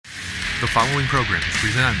The following program is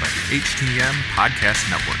presented by the HTM Podcast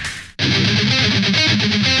Network.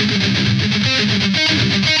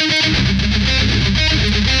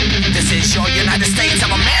 This is your United States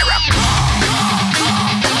of America.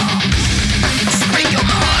 Speak your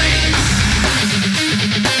mind.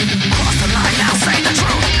 Cross the line now, say the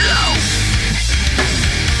truth. No.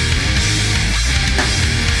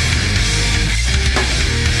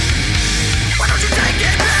 Why don't you take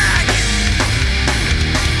it back?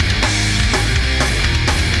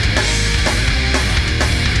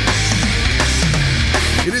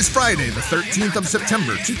 It is Friday, the 13th of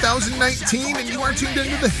September, 2019, and you are tuned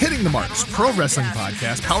into the Hitting the Marks Pro Wrestling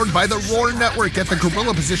Podcast, powered by the Roar Network at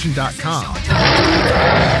thegorillaposition.com.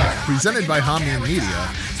 Presented by Hameen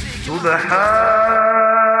Media.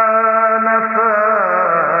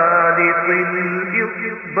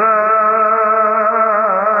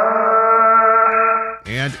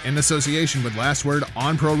 And in association with Last Word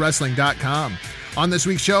on ProWrestling.com. On this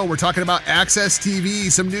week's show, we're talking about Access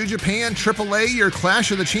TV, some New Japan, AAA, your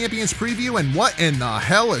Clash of the Champions preview, and what in the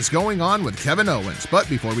hell is going on with Kevin Owens. But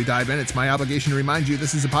before we dive in, it's my obligation to remind you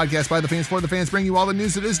this is a podcast by the fans for the fans, bringing you all the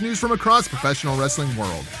news that is news from across the professional wrestling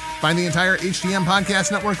world. Find the entire HTM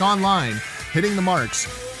Podcast Network online,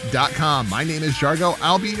 hittingthemarks.com. My name is Jargo.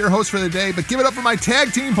 I'll be your host for the day, but give it up for my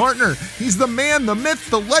tag team partner. He's the man, the myth,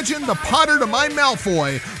 the legend, the Potter to my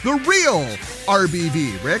Malfoy, the real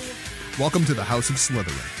RBV. Rick, welcome to the House of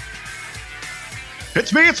Slytherin.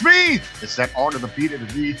 It's me. It's that art of the beat of the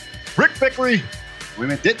V. Rick Bickery. Wait a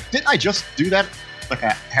minute, didn't I just do that like a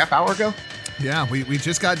half hour ago? Yeah, we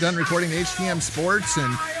just got done recording HTM Sports,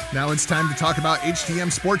 and now it's time to talk about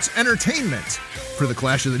HTM Sports Entertainment for the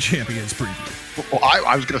Clash of the Champions preview. Well,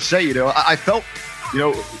 I was going to say, I felt,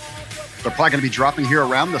 they're probably going to be dropping here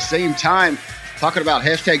around the same time, talking about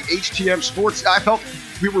hashtag HTM Sports. I felt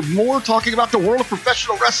we were more talking about the world of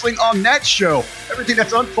professional wrestling on that show. Everything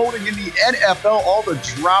that's unfolding in the NFL, all the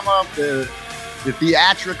drama, the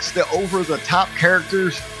theatrics, the over-the-top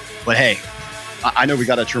characters. But hey, I know we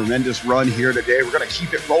got a tremendous run here today. We're going to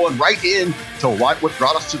keep it rolling right in to what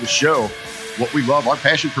brought us to the show, what we love, our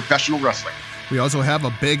passion, professional wrestling. We also have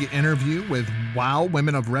a big interview with WOW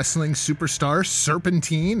Women of Wrestling superstar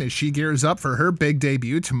Serpentine as she gears up for her big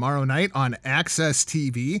debut tomorrow night on Access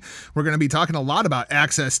TV. We're going to be talking a lot about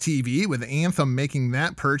Access TV with Anthem making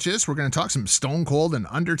that purchase. We're going to talk some Stone Cold and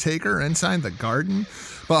Undertaker inside the Garden.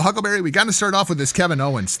 But Huckleberry, we got to start off with this Kevin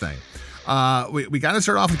Owens thing. We got to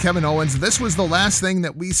start off with Kevin Owens. This was the last thing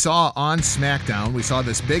that we saw on SmackDown. We saw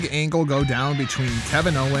this big angle go down between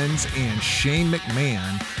Kevin Owens and Shane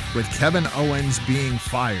McMahon, with Kevin Owens being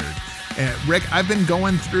fired. And Rick, I've been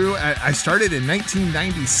going through, I started in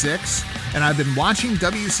 1996, and I've been watching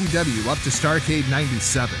WCW up to Starrcade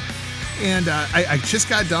 97. And I just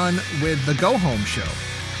got done with the Go Home show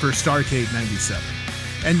for Starrcade 97.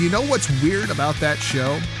 And you know what's weird about that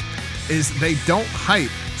show? Is they don't hype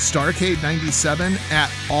Starrcade 97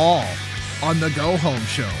 at all on the Go Home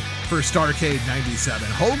show for Starrcade 97.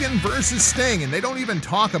 Hogan versus Sting, and they don't even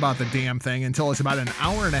talk about the damn thing until it's about an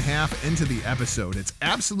hour and a half into the episode. It's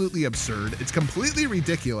absolutely absurd. It's completely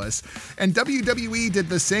ridiculous. And WWE did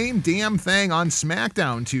the same damn thing on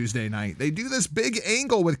SmackDown Tuesday night. They do this big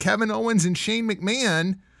angle with Kevin Owens and Shane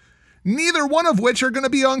McMahon, neither one of which are going to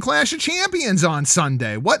be on Clash of Champions on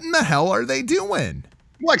Sunday. What in the hell are they doing?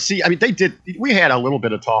 Well, we had a little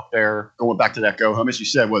bit of talk there going back to that go home, as you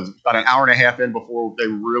said, was about an hour and a half in before they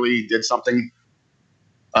really did something,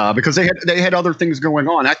 because they had other things going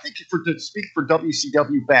on. I think to speak for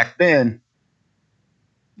WCW back then,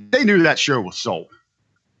 they knew that show was sold.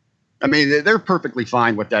 I mean, they're perfectly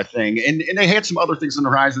fine with that thing. And they had some other things on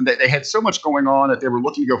the horizon. They had so much going on that they were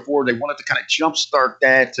looking to go forward. They wanted to kind of jumpstart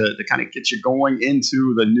that to kind of get you going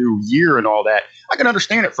into the new year and all that. I can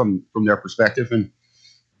understand it from their perspective. And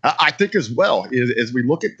I think as well, as we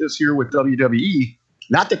look at this here with WWE,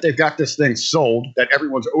 not that they've got this thing sold, that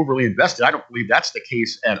everyone's overly invested. I don't believe that's the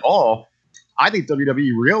case at all. I think WWE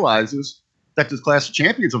realizes that this Clash of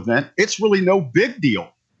Champions event, it's really no big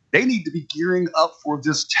deal. They need to be gearing up for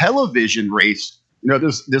this television race,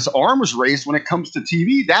 this arms race when it comes to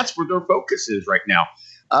TV. That's where their focus is right now.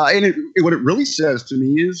 And what it really says to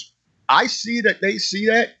me is, I see that they see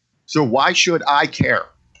that, so why should I care?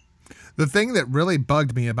 The thing that really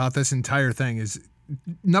bugged me about this entire thing is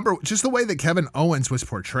just the way that Kevin Owens was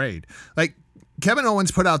portrayed. Like, Kevin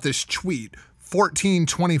Owens put out this tweet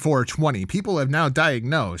 14/24/20. People have now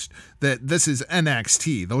diagnosed that this is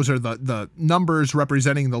NXT. Those are the numbers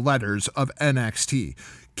representing the letters of NXT.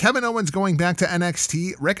 Kevin Owens going back to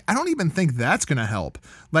NXT, Rick, I don't even think that's going to help.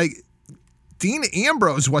 Like, Dean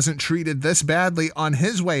Ambrose wasn't treated this badly on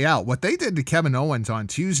his way out. What they did to Kevin Owens on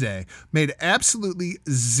Tuesday made absolutely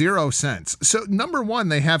zero sense. So, number one,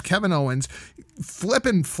 they have Kevin Owens flip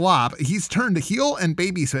and flop. He's turned heel and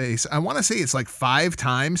babyface. I want to say it's like 5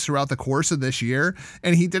 times throughout the course of this year.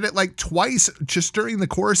 And he did it like twice just during the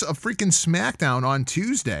course of freaking SmackDown on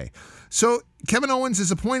Tuesday. So, Kevin Owens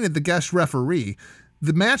is appointed the guest referee.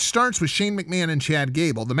 The match starts with Shane McMahon and Chad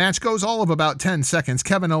Gable. The match goes all of about 10 seconds.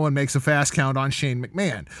 Kevin Owens makes a fast count on Shane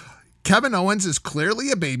McMahon. Kevin Owens is clearly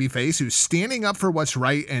a babyface who's standing up for what's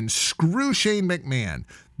right, and screw Shane McMahon.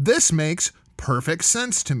 This makes perfect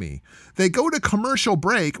sense to me. They go to commercial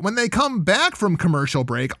break. When they come back from commercial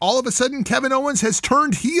break, all of a sudden Kevin Owens has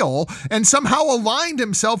turned heel and somehow aligned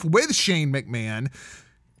himself with Shane McMahon.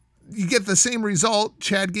 You get the same result.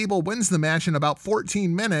 Chad Gable wins the match in about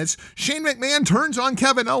 14 minutes. Shane McMahon turns on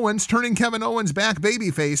Kevin Owens, turning Kevin Owens back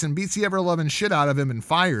babyface, and beats the ever-loving shit out of him and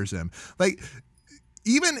fires him. Like,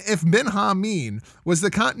 even if Ben Hameen was the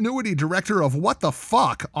continuity director of What the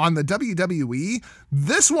Fuck on the WWE,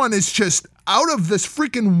 this one is just out of this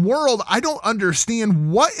freaking world. I don't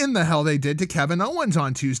understand what in the hell they did to Kevin Owens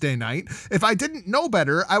on Tuesday night. If I didn't know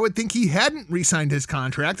better, I would think he hadn't re-signed his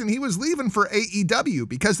contract and he was leaving for AEW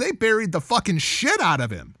because they buried the fucking shit out of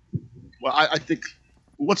him. Well, I think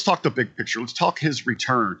let's talk the big picture. Let's talk his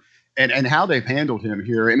return. And how they've handled him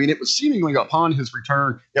here. I mean, it was seemingly upon his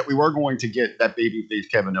return that we were going to get that babyface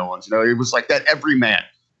Kevin Owens. You know, it was like that every man.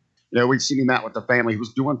 You know, we'd seen him out with the family. He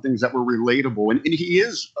was doing things that were relatable. And he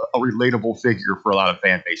is a relatable figure for a lot of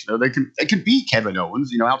fan base. You know, they can be Kevin Owens,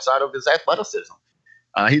 you know, outside of his athleticism.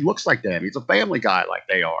 He looks like them. He's a family guy like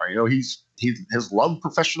they are. You know, he has loved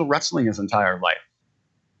professional wrestling his entire life.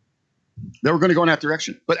 They were going to go in that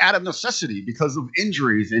direction, but out of necessity because of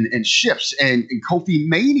injuries and shifts and Kofi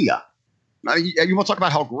Mania. Now, you want to talk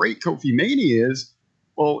about how great Kofi Mania is?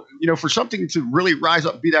 Well, you know, for something to really rise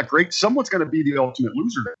up and be that great, someone's going to be the ultimate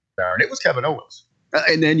loser there, and it was Kevin Owens.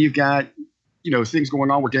 And then you've got, you know, things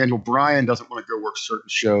going on where Daniel Bryan doesn't want to go work certain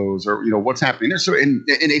shows, or, you know, what's happening there. So, and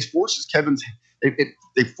it forces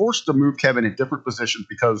they forced to move Kevin in different positions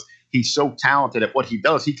because he's so talented at what he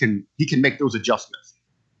does. He can make those adjustments.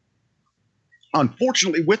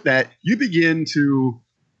 Unfortunately, with that, you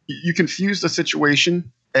confuse the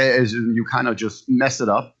situation as you kind of just mess it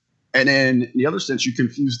up. And then in the other sense, you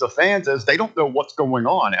confuse the fans as they don't know what's going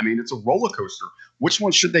on. I mean, it's a roller coaster. Which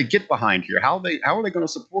one should they get behind here? How are they going to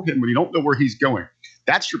support him when you don't know where he's going?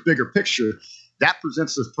 That's your bigger picture. That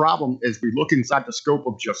presents this problem as we look inside the scope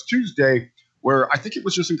of just Tuesday, where I think it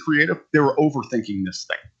was just in creative. They were overthinking this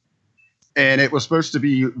thing. And it was supposed to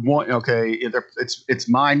be one. Okay, it's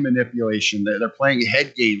mind manipulation. They're playing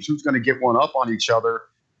head games. Who's going to get one up on each other?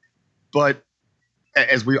 But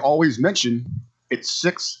as we always mention, it's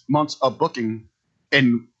 6 months of booking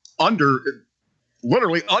and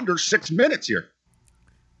literally under 6 minutes here.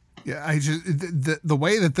 Yeah, the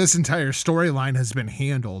way that this entire storyline has been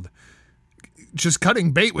handled, just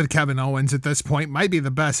cutting bait with Kevin Owens at this point might be the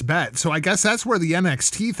best bet. So I guess that's where the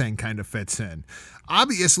NXT thing kind of fits in.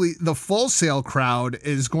 Obviously, the Full Sail crowd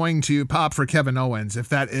is going to pop for Kevin Owens. If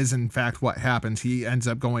that is, in fact, what happens, he ends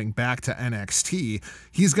up going back to NXT.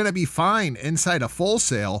 He's going to be fine inside a Full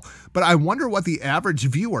Sail, but I wonder what the average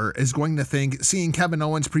viewer is going to think seeing Kevin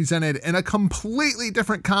Owens presented in a completely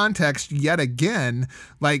different context yet again.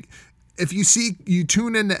 Like, if you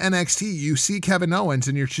tune into NXT, you see Kevin Owens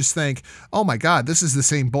and you just think, oh my God, this is the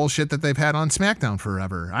same bullshit that they've had on SmackDown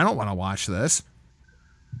forever. I don't want to watch this.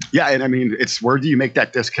 Yeah, and I mean, it's where do you make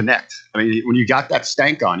that disconnect? I mean, when you got that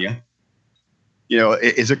stank on you, you know,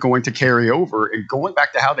 is it going to carry over? And going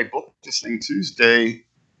back to how they booked this thing Tuesday,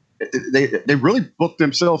 they really booked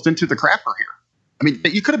themselves into the crapper here. I mean,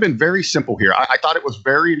 you could have been very simple here. I thought it was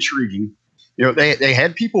very intriguing. You know, they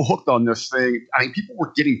had people hooked on this thing. I mean, people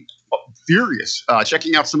were getting furious,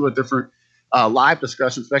 checking out some of the different live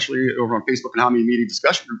discussions, especially over on Facebook and How Many Media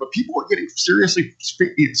discussion group. But people were getting seriously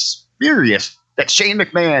furious that Shane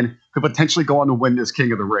McMahon could potentially go on to win this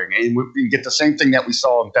King of the Ring. And we get the same thing that we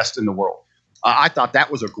saw in Best in the World. I thought that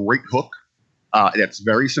was a great hook. That's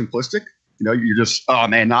very simplistic. You know, you're just, oh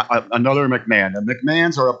man, not another McMahon. The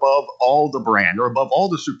McMahons are above all the brand. They're above all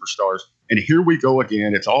the superstars. And here we go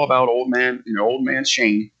again. It's all about old man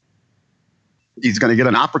Shane. He's going to get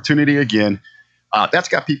an opportunity again. That's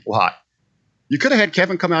got people hot. You could have had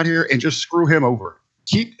Kevin come out here and just screw him over.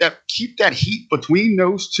 Keep that heat between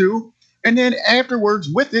those two. And then afterwards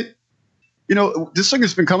with it, you know, this thing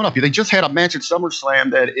has been coming up. They just had a match at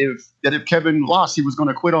SummerSlam that if Kevin lost, he was going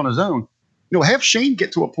to quit on his own. You know, have Shane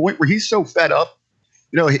get to a point where he's so fed up.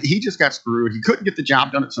 You know, he just got screwed. He couldn't get the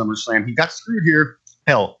job done at SummerSlam. He got screwed here.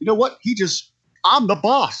 Hell, you know what? I'm the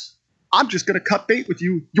boss. I'm just going to cut bait with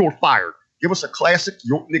you. You're fired. Give us a classic.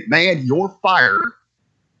 McMahon, you're fired.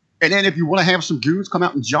 And then if you want to have some goons come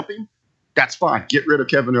out and jump him, that's fine. Get rid of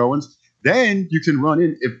Kevin Owens. Then you can run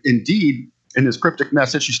in, if indeed, in this cryptic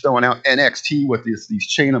message, she's throwing out NXT with these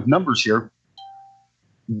chain of numbers here.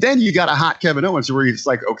 Then you got a hot Kevin Owens where he's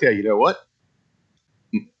like, okay, you know what?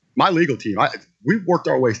 My legal team, we've worked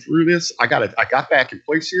our way through this. I got back in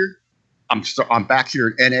place here. I'm back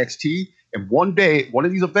here at NXT. And one day, one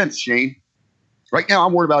of these events, Shane, right now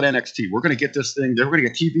I'm worried about NXT. We're going to get this thing. We're going to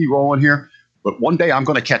get TV rolling here. But one day I'm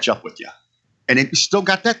going to catch up with you. And if you still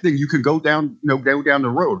got that thing, you can go down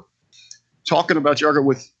the road. Talking about Jagger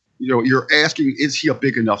with, you're asking, is he a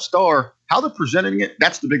big enough star? How they're presenting it,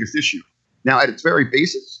 that's the biggest issue. Now, at its very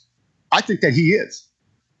basis, I think that he is.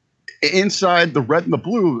 Inside the red and the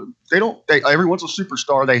blue, everyone's a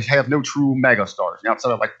superstar. They have no true mega stars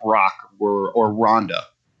outside of like Brock or Ronda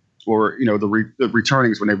or, the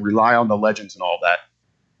returnings when they rely on the legends and all that.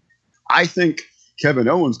 I think Kevin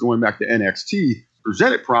Owens going back to NXT,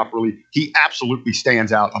 presented properly, he absolutely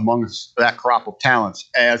stands out amongst that crop of talents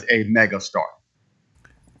as a mega star.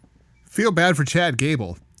 Feel bad for Chad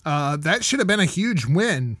Gable. That should have been a huge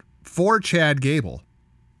win for Chad Gable.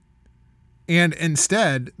 And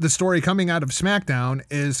instead, the story coming out of SmackDown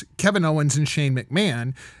is Kevin Owens and Shane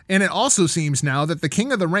McMahon. And it also seems now that the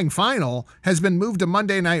King of the Ring final has been moved to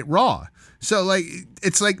Monday Night Raw. So,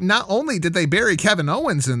 it's like not only did they bury Kevin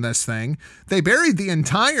Owens in this thing, they buried the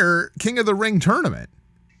entire King of the Ring tournament.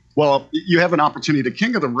 Well, you have an opportunity. The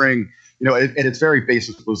King of the Ring, at its very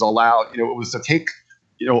basis was allowed, it was to take,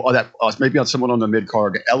 that maybe on someone on the mid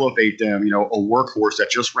card to elevate them, a workhorse that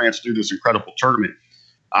just ran through this incredible tournament.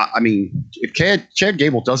 If Chad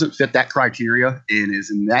Gable doesn't fit that criteria and is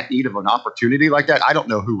in that need of an opportunity like that, I don't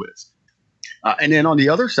know who is. And then on the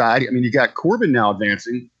other side, you got Corbin now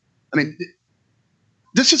advancing.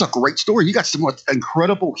 This is a great story. You got some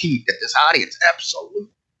incredible heat that this audience absolutely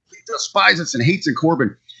despises and hates in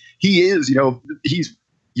Corbin. He is,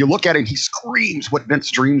 you look at him, he screams what Vince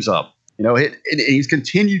dreams of. And he's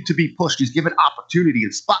continued to be pushed. He's given opportunity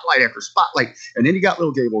and spotlight after spotlight. And then you got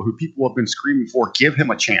Little Gable, who people have been screaming for. Give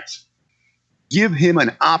him a chance. Give him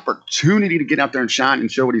an opportunity to get out there and shine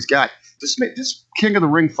and show what he's got. This King of the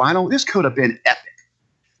Ring final, this could have been epic.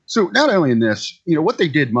 So not only in this, what they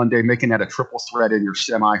did Monday, making that a triple threat in your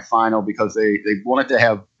semifinal because they wanted to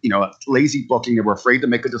have, a lazy booking. They were afraid to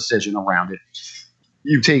make a decision around it.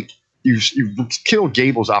 You killed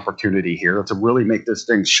Gable's opportunity here to really make this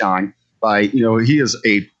thing shine. By, he is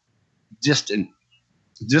a distant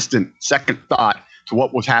second thought to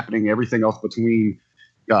what was happening, everything else between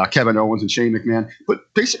Kevin Owens and Shane McMahon. But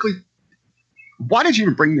basically, why did you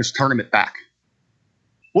even bring this tournament back?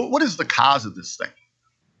 What is the cause of this thing?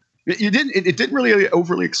 It didn't really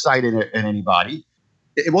overly excite anybody.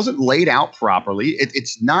 It wasn't laid out properly.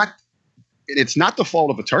 It's not the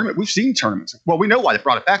fault of the tournament. We've seen tournaments. Well, we know why they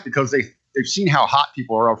brought it back because they've seen how hot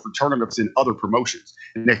people are for tournaments in other promotions.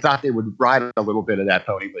 And they thought they would ride a little bit of that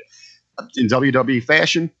pony. But in WWE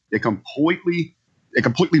fashion, they completely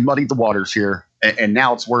muddied the waters here. And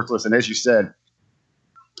now it's worthless. And as you said,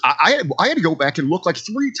 I had to go back and look like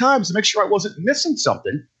 3 times to make sure I wasn't missing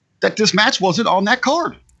something, that this match wasn't on that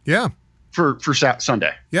card. Yeah. For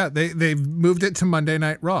Sunday. Yeah, they moved it to Monday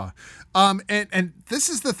Night Raw. And this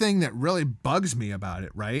is the thing that really bugs me about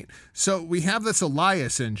it, right? So we have this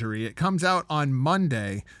Elias injury. It comes out on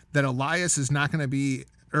Monday that Elias is not going to be,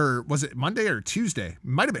 or was it Monday or Tuesday? It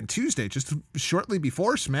might have been Tuesday, just shortly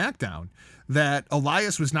before SmackDown, that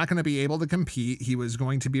Elias was not going to be able to compete. He was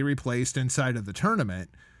going to be replaced inside of the tournament.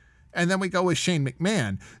 And then we go with Shane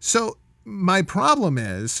McMahon. So my problem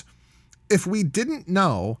is, if we didn't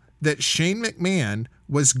know that Shane McMahon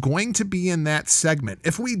was going to be in that segment,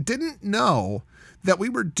 if we didn't know that we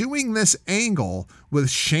were doing this angle with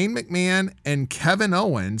Shane McMahon and Kevin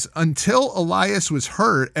Owens until Elias was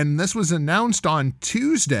hurt and this was announced on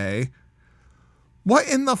Tuesday, what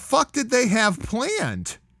in the fuck did they have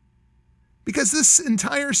planned? Because this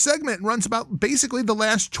entire segment runs about basically the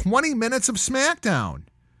last 20 minutes of SmackDown.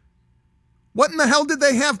 What in the hell did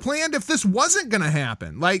they have planned if this wasn't going to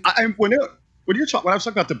happen? When I was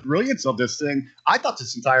talking about the brilliance of this thing, I thought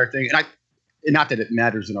this entire thing, and not that it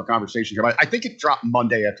matters in our conversation here, but I think it dropped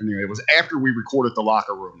Monday afternoon. It was after we recorded the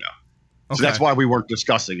locker room now. Okay. So that's why we weren't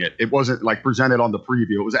discussing it. It wasn't like presented on the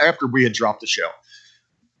preview. It was after we had dropped the show.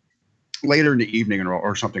 Later in the evening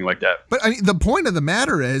or something like that. But the point of the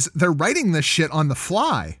matter is they're writing this shit on the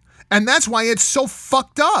fly. And that's why it's so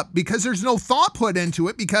fucked up, because there's no thought put into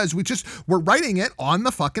it, because we're writing it on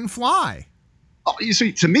the fucking fly. Oh, you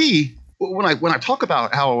see, to me, when I talk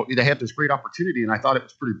about how they had this great opportunity and I thought it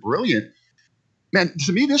was pretty brilliant, Man,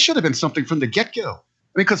 to me, this should have been something from the get-go.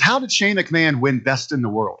 I mean, because how did Shane McMahon win Best in the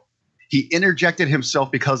World? He interjected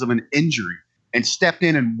himself because of an injury and stepped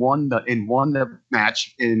in and won the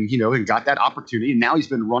match and got that opportunity. And now he's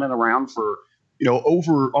been running around for,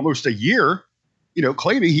 over almost a year,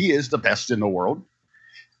 claiming he is the best in the world.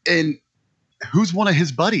 And who's one of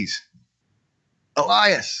his buddies?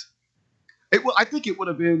 Elias. I think it would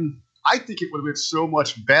have been so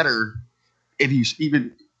much better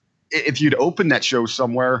if you'd opened that show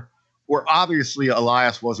somewhere where obviously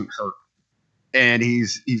Elias wasn't hurt and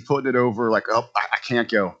he's putting it over like, oh, I can't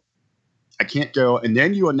go. And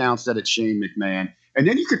then you announce that it's Shane McMahon. And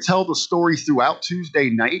then you could tell the story throughout Tuesday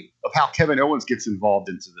night of how Kevin Owens gets involved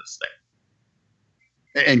into this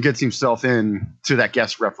thing and gets himself in to that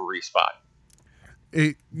guest referee spot.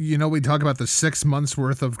 We talk about the 6 months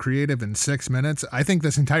worth of creative in 6 minutes. I think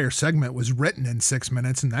this entire segment was written in 6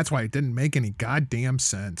 minutes, and that's why it didn't make any goddamn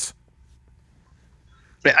sense.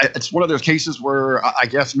 It's one of those cases where I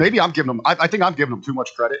guess maybe I think I'm giving them too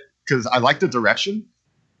much credit because I like the direction,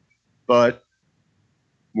 but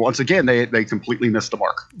once again, they completely missed the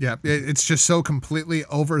mark. Yeah, it's just so completely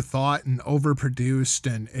overthought and overproduced,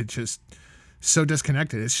 and it just so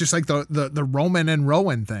disconnected. It's just like the Roman and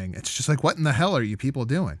Rowan thing. It's just like, what in the hell are you people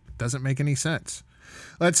doing? Doesn't make any sense.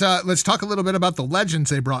 Let's talk a little bit about the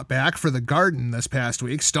legends they brought back for the Garden this past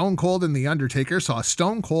week. Stone Cold and The Undertaker saw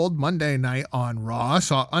Stone Cold Monday night on Raw,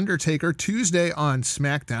 saw Undertaker Tuesday on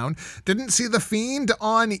SmackDown. Didn't see The Fiend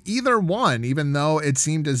on either one, even though it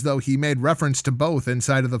seemed as though he made reference to both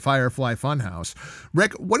inside of the Firefly Funhouse.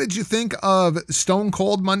 Rick, what did you think of Stone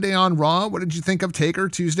Cold Monday on Raw? What did you think of Taker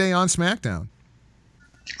Tuesday on SmackDown?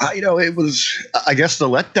 It was, I guess the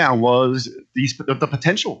letdown was the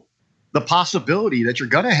potential. The possibility that you're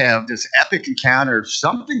going to have this epic encounter,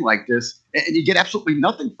 something like this, and you get absolutely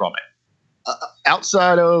nothing from it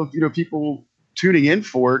outside of people tuning in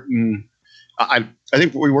for it. And I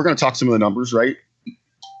think we're going to talk some of the numbers, right,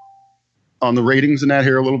 on the ratings and that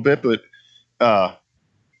here a little bit, but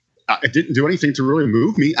it didn't do anything to really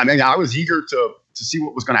move me. I mean, I was eager to see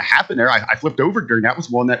what was going to happen there. I flipped over during that was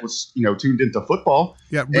one that was, tuned into football.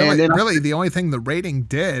 Yeah, really the only thing the rating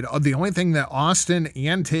did, the only thing that Austin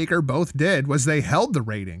and Taker both did was they held the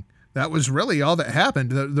rating. That was really all that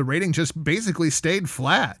happened. The rating just basically stayed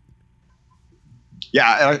flat.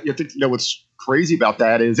 Yeah, I think, what's crazy about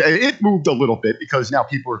that is it moved a little bit because now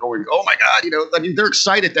people are going, oh my God, they're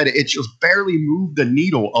excited that it just barely moved the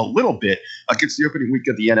needle a little bit against the opening week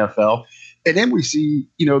of the NFL. And then we see,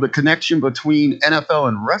 the connection between NFL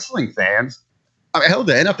and wrestling fans. I mean, hell,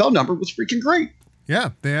 the NFL number was freaking great. Yeah,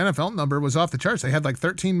 the NFL number was off the charts. They had like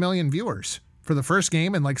 13 million viewers for the first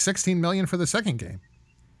game and like 16 million for the second game.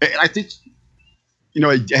 And I think,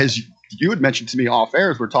 as you had mentioned to me off air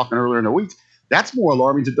as we're talking earlier in the week, that's more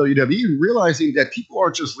alarming to WWE, realizing that people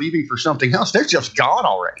aren't just leaving for something else. They're just gone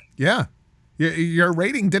already. Yeah. Your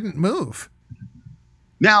rating didn't move.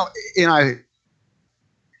 Now, and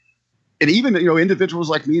even, individuals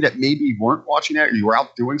like me that maybe weren't watching that, or you were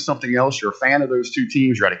out doing something else, you're a fan of those two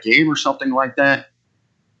teams, you're at a game or something like that.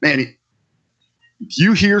 Man, if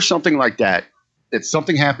you hear something like that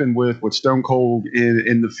something happened with Stone Cold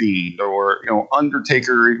in The Fiend or,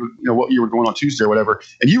 Undertaker, what you were going on Tuesday or whatever,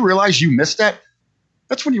 and you realize you missed that,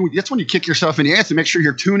 that's when you kick yourself in the ass and make sure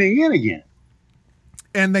you're tuning in again.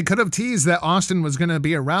 And they could have teased that Austin was going to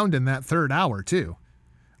be around in that third hour too.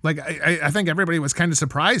 Like, I think everybody was kind of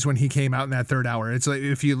surprised when he came out in that third hour. It's like,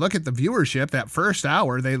 if you look at the viewership, that first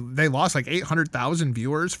hour, they lost like 800,000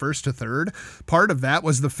 viewers first to third. Part of that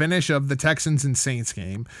was the finish of the Texans and Saints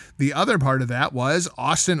game. The other part of that was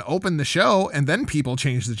Austin opened the show and then people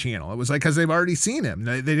changed the channel. It was like, because they've already seen him.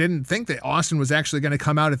 They didn't think that Austin was actually going to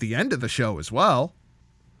come out at the end of the show as well.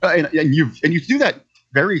 And you do that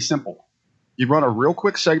very simple. You run a real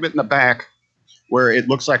quick segment in the back where it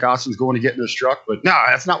looks like Austin's going to get in his truck, but no,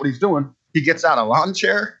 that's not what he's doing. He gets out a lawn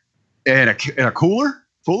chair and a cooler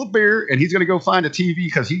full of beer, and he's going to go find a TV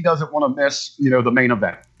because he doesn't want to miss, the main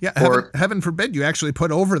event. Yeah, heaven forbid you actually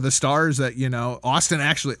put over the stars that,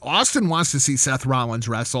 Austin wants to see Seth Rollins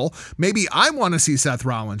wrestle. Maybe I want to see Seth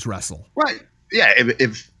Rollins wrestle. Right. Yeah,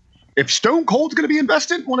 if Stone Cold's going to be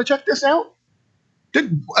invested, want to check this out?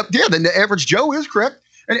 Then the average Joe is correct.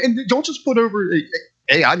 And don't just put over,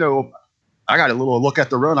 hey, I know I got a little look at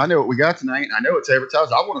the run. I know what we got tonight. I know it's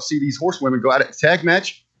advertised. I want to see these horsewomen go out at a tag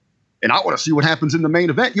match, and I want to see what happens in the main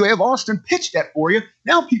event. You have Austin pitch that for you.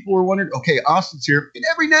 Now people are wondering, okay, Austin's here. And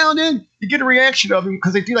every now and then you get a reaction of him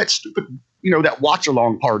because they do that stupid, that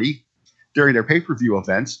watch-along party during their pay-per-view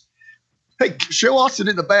events. Hey, show Austin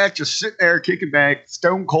in the back, just sitting there kicking back,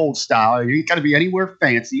 Stone Cold style. You ain't got to be anywhere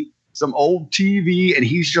fancy. some old TV, and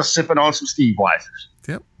he's just sipping on some Steve Weisers.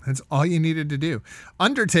 Yep, that's all you needed to do.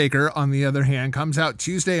 Undertaker, on the other hand, comes out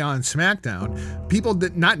Tuesday on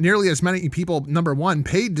SmackDown. Not nearly as many people, number one,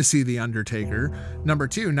 paid to see The Undertaker. Number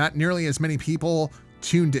two, not nearly as many people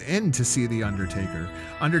tuned in to see The Undertaker.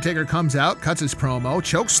 Undertaker comes out, cuts his promo,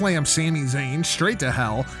 chokeslams Sami Zayn straight to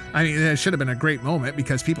hell. I mean, it should have been a great moment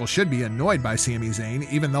because people should be annoyed by Sami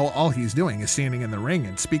Zayn, even though all he's doing is standing in the ring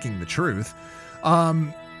and speaking the truth.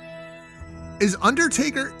 Is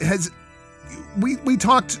Undertaker we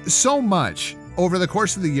talked so much over the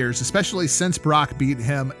course of the years, especially since Brock beat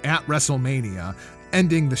him at WrestleMania,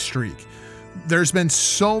 ending the streak. There's been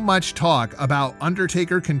so much talk about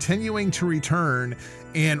Undertaker continuing to return,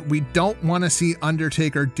 and we don't want to see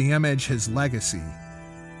Undertaker damage his legacy.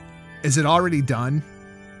 Is it already done?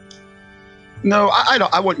 No,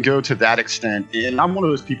 I wouldn't go to that extent, and I'm one of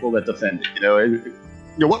those people that defend it.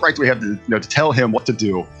 What right do we have to tell him what to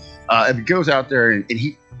do? If he goes out there and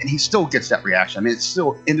he still gets that reaction. I mean, it's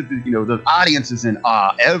still the audience is in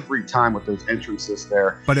awe every time with those entrances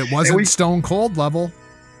there. But it wasn't Stone Cold level.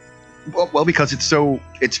 Well, because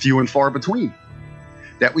it's few and far between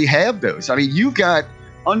that we have those. I mean, you've got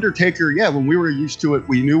Undertaker. Yeah, when we were used to it,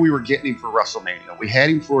 we knew we were getting him for WrestleMania. We had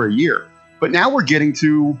him for a year, but now we're getting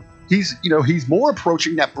to he's more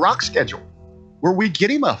approaching that Brock schedule where we get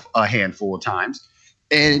him a handful of times,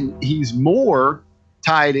 and he's more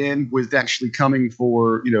tied in with actually coming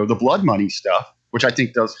for the blood money stuff, which I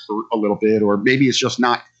think does hurt a little bit, or maybe it's just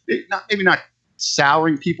not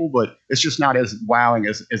souring people, but it's just not as wowing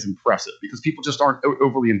as impressive because people just aren't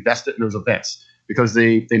overly invested in those events because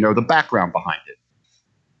they know the background behind it.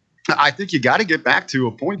 I think you got to get back to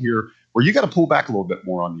a point here where you got to pull back a little bit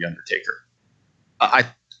more on the Undertaker.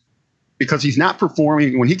 Because he's not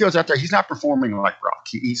performing when he goes out there. He's not performing like Brock.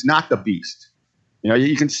 He's not the beast.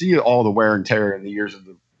 You can see all the wear and tear in the years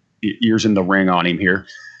in the ring on him here.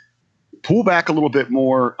 Pull back a little bit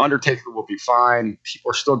more. Undertaker will be fine.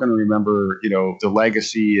 People are still going to remember, the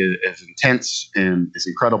legacy as intense and as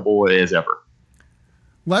incredible as ever.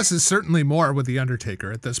 Less is certainly more with the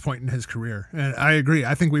Undertaker at this point in his career, and I agree.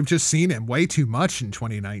 I think we've just seen him way too much in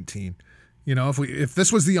 2019. If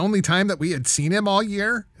this was the only time that we had seen him all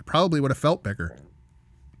year, it probably would have felt bigger.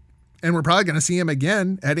 And we're probably going to see him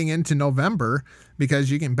again heading into November because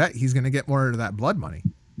you can bet he's going to get more of that blood money.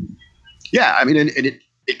 Yeah, I mean, and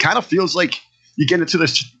it kind of feels like you get into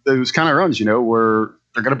those kind of runs, where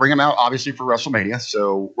they're going to bring him out, obviously, for WrestleMania.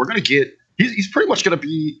 So we're going to get – he's pretty much going to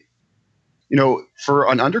be, for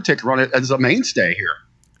an Undertaker run as a mainstay here.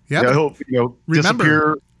 Yeah. He'll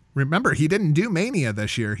disappear. Remember, he didn't do Mania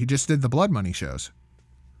this year. He just did the blood money shows.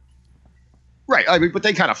 Right. I mean, but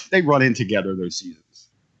they run in together those seasons.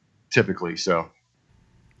 Typically, so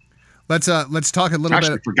let's talk a little bit.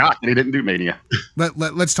 I forgot that he didn't do Mania.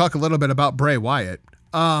 Let's talk a little bit about Bray Wyatt.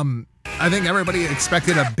 I think everybody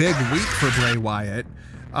expected a big week for Bray Wyatt.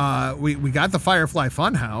 We got the Firefly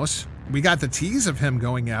Funhouse. We got the tease of him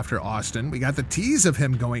going after Austin. We got the tease of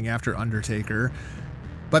him going after Undertaker.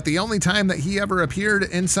 But the only time that he ever appeared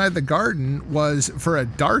inside the Garden was for a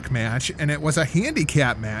dark match, and it was a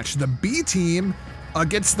handicap match. The B team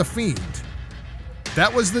against the Fiend.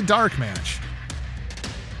 That was the dark match.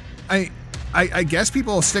 I guess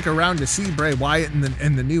people will stick around to see Bray Wyatt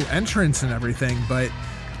and the new entrance and everything, but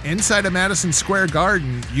inside of Madison Square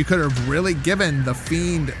Garden, you could have really given the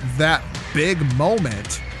Fiend that big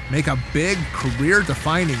moment, make a big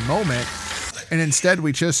career-defining moment, and instead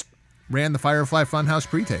we just ran the Firefly Funhouse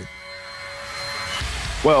pre-tape.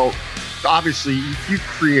 Well, obviously, you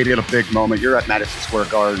created a big moment. You're at Madison Square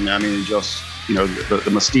Garden. I mean, just the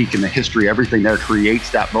mystique and the history, everything there creates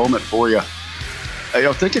that moment for you.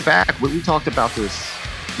 Thinking back, when we talked about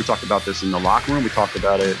this in the locker room. We talked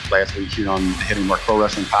about it last week here on the Hitting Mark Pro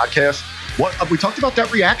Wrestling Podcast. We talked about that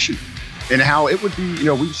reaction and how it would be.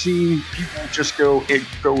 We've seen people just go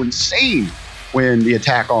insane when the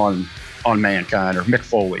attack on Mankind or Mick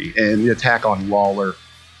Foley and the attack on Lawler,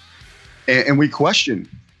 and we question.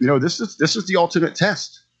 This is the ultimate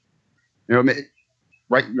test.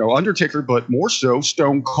 Right, Undertaker, but more so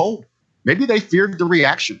Stone Cold. Maybe they feared the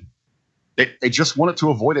reaction. They just wanted to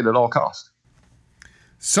avoid it at all costs.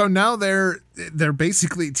 So now they're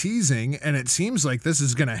basically teasing, and it seems like this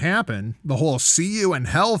is going to happen. The whole "see you in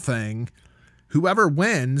hell" thing. Whoever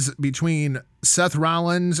wins between Seth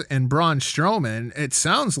Rollins and Braun Strowman, it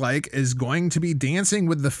sounds like, is going to be dancing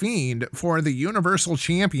with the Fiend for the Universal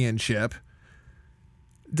Championship.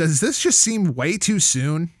 Does this just seem way too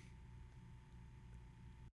soon?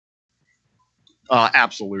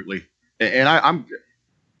 Absolutely. And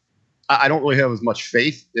I don't really have as much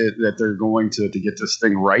faith that they're going to get this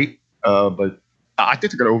thing right. But I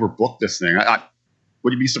think they're going to overbook this thing.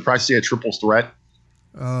 Would you be surprised to see a triple threat?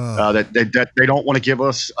 That they don't want to give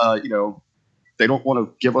us, they don't want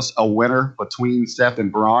to give us a winner between Seth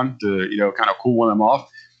and Braun to, kind of cool one of them off.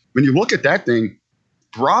 When you look at that thing,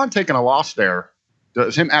 Braun taking a loss there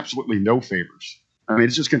does him absolutely no favors. I mean,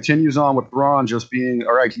 it just continues on with Braun just being,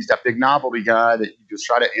 all right, he's that big novelty guy that you just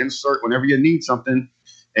try to insert whenever you need something.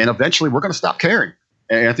 And eventually we're going to stop caring.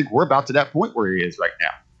 And I think we're about to that point where he is right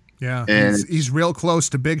now. Yeah, and he's real close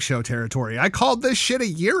to Big Show territory. I called this shit a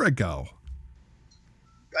year ago.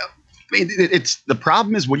 I mean, it's the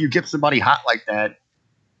problem is when you get somebody hot like that,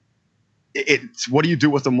 it's what do you do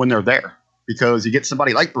with them when they're there? Because you get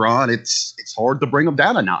somebody like Braun, it's hard to bring them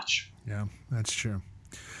down a notch. Yeah, that's true.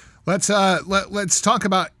 Let's talk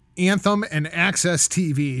about Anthem and Access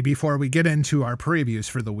TV before we get into our previews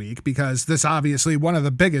for the week, because this obviously one of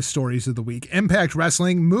the biggest stories of the week. Impact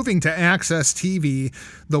Wrestling moving to Access TV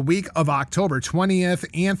the week of October 20th.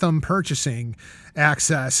 Anthem purchasing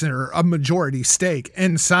Access, or a majority stake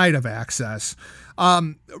inside of Access.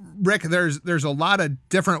 Rick, there's a lot of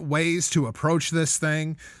different ways to approach this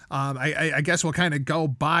thing. I guess we'll kind of go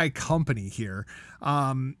by company here.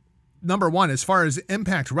 Number one, as far as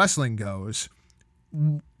Impact Wrestling goes,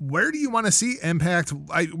 where do you want to see Impact?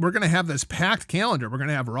 We're going to have this packed calendar. We're going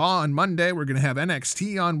to have Raw on Monday. We're going to have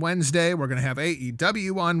NXT on Wednesday. We're going to have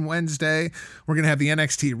AEW on Wednesday. We're going to have the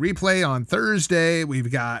NXT replay on Thursday. We've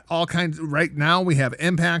got all kinds. Right now, we have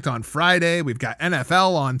Impact on Friday. We've got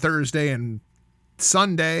NFL on Thursday and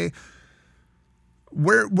Sunday.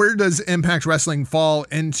 Where does Impact Wrestling fall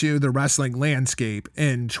into the wrestling landscape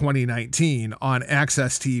in 2019 on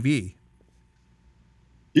Access TV?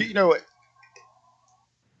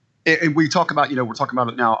 And we talk about, we're talking about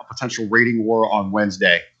it now, a potential rating war on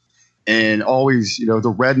Wednesday. And always,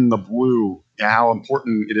 the red and the blue, how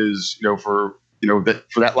important it is, for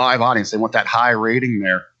that live audience. They want that high rating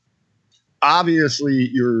there. Obviously,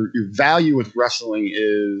 your value with wrestling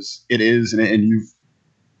and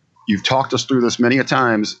you've talked us through this many a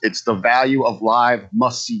times. It's the value of live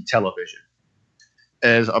must-see television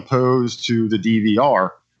as opposed to the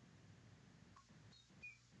DVR.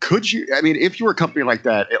 Could you, if you're a company like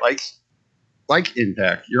that, like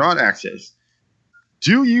Impact, you're on Access,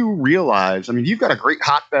 do you realize, you've got a great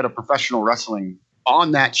hotbed of professional wrestling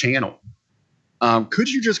on that channel. Could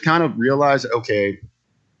you just kind of realize, okay,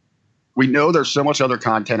 we know there's so much other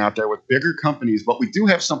content out there with bigger companies, but we do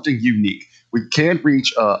have something unique. We can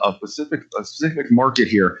reach a specific market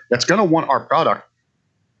here that's going to want our product.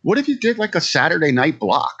 What if you did like a Saturday night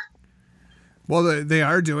block? Well, they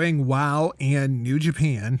are doing WOW and New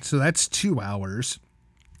Japan, so that's 2 hours.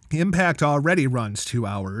 Impact already runs 2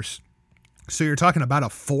 hours. So you're talking about a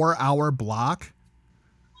 4-hour block?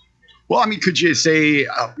 Well, could you say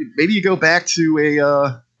maybe you go back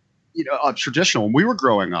to a traditional, when we were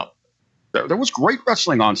growing up, there was great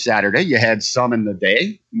wrestling on Saturday. You had some in the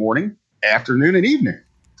day, morning, afternoon, and evening.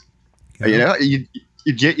 Yeah. You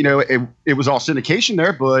get, it was all syndication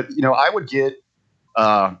there, but, I would get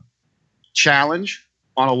Challenge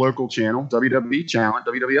on a local channel, WWE Challenge,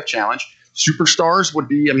 WWF Challenge. Superstars would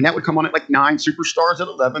be, that would come on at like 9, Superstars at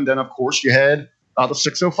 11. Then, of course, you had the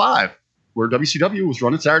 605, where WCW was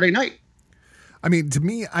running Saturday night. To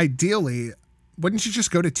me, ideally, wouldn't you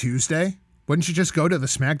just go to Tuesday? Wouldn't you just go to the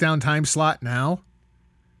SmackDown time slot now?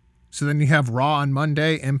 So then you have Raw on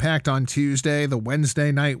Monday, Impact on Tuesday, the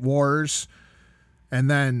Wednesday Night Wars, and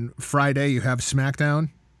then Friday you have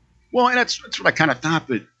SmackDown? Well, and that's what I kind of thought,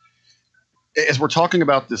 but as we're talking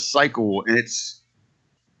about this cycle, and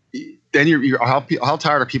then you're how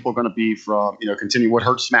tired are people going to be from continue? What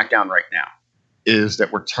hurts SmackDown right now is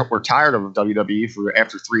that we're tired of WWE for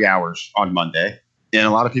after 3 hours on Monday, and a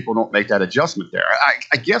lot of people don't make that adjustment there.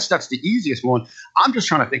 I guess that's the easiest one. I'm just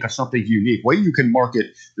trying to think of something unique, way you can market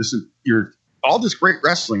this. All this great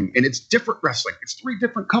wrestling, and it's different wrestling. It's 3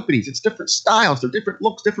 different companies. It's different styles. They're different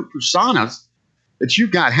looks, different personas that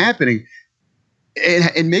you've got happening.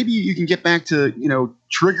 And maybe you can get back to,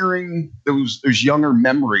 triggering those younger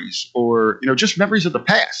memories or, just memories of the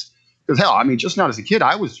past. Because hell, just not as a kid,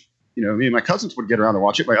 I was, me and my cousins would get around and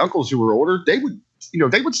watch it. My uncles who were older, they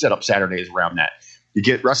would set up Saturdays around that. You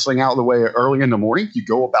get wrestling out of the way early in the morning. You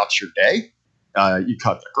go about your day. You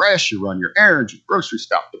cut the grass. You run your errands. You grocery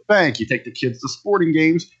stop the bank. You take the kids to sporting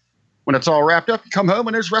games. When it's all wrapped up, you come home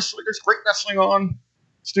and there's wrestling. There's great wrestling on,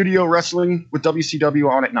 studio wrestling with WCW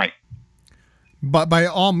on at night. But by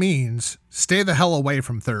all means, stay the hell away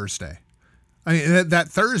from Thursday. That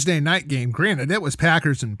Thursday night game, granted, it was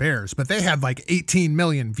Packers and Bears, but they had like 18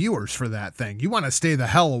 million viewers for that thing. You want to stay the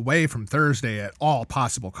hell away from Thursday at all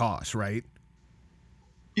possible costs, right?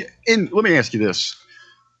 Yeah, and let me ask you this.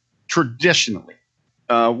 Traditionally,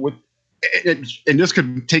 with and this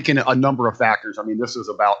could take in a number of factors. I mean, this is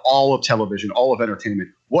about all of television, all of entertainment.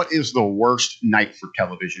 What is the worst night for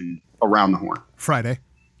television around the horn? Friday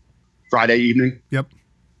evening? Yep.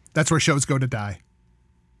 That's where shows go to die.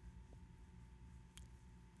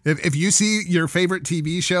 If you see your favorite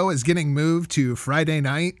TV show is getting moved to Friday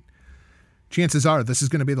night, chances are this is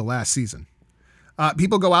going to be the last season.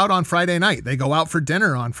 People go out on Friday night. They go out for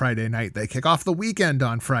dinner on Friday night. They kick off the weekend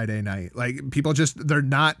on Friday night. Like, people they're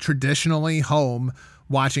not traditionally home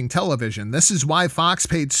watching television. This is why Fox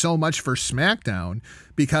paid so much for SmackDown,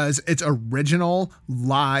 because it's original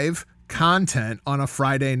live content on a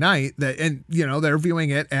Friday night and they're viewing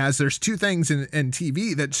it as there's two things in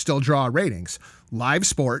TV that still draw ratings: live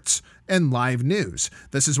sports and live news.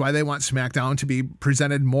 This is why they want SmackDown to be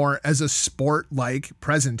presented more as a sport-like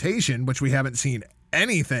presentation, which we haven't seen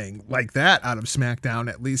anything like that out of SmackDown,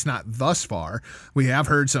 at least not thus far. We have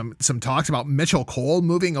heard some talks about Mitchell Cole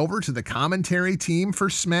moving over to the commentary team for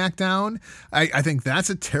SmackDown. I think that's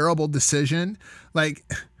a terrible decision. Like,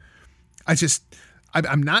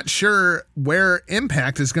 I'm not sure where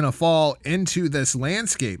Impact is going to fall into this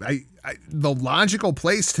landscape. The logical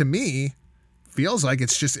place to me feels like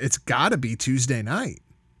it's got to be Tuesday night.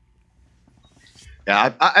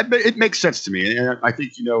 Yeah, it makes sense to me. And I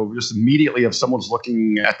think, just immediately if someone's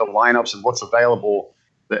looking at the lineups and what's available,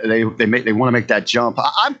 they want to make that jump.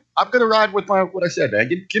 I'm going to ride with what I said, man.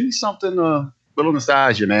 Give me something a little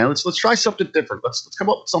nostalgia, man. Let's try something different. Let's come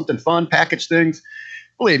up with something fun, package things.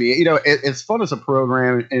 Believe me, it's fun as a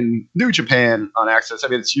program in New Japan on Access. I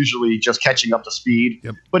mean, it's usually just catching up to speed,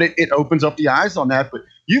 yep. But it opens up the eyes on that. But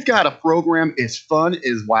you've got a program as fun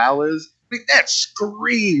as WoW is. I mean, that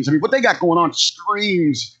screams. I mean, what they got going on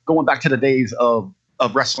screams going back to the days of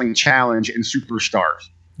Wrestling Challenge and Superstars.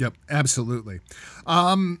 Yep, absolutely.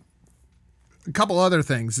 A couple other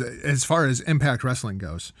things as far as Impact Wrestling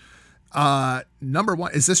goes. Number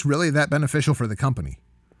one, is this really that beneficial for the company?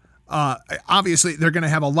 Obviously, they're going to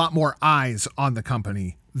have a lot more eyes on the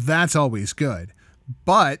company. That's always good.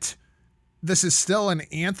 But this is still an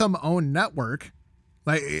Anthem-owned network.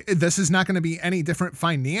 Like, this is not going to be any different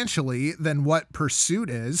financially than what Pursuit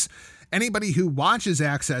is. Anybody who watches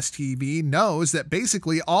Access TV knows that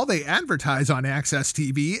basically all they advertise on Access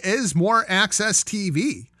TV is more Access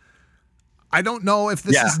TV. I don't know if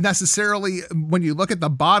this is necessarily, when you look at the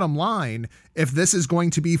bottom line, if this is going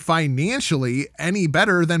to be financially any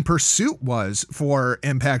better than Pursuit was for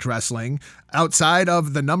Impact Wrestling outside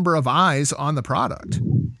of the number of eyes on the product.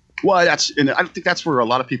 Well, and I think that's where a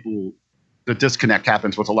lot of people, the disconnect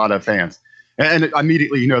happens with a lot of fans. And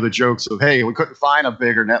immediately, the jokes of, hey, we couldn't find a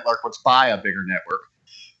bigger network, let's buy a bigger network.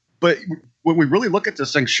 But when we really look at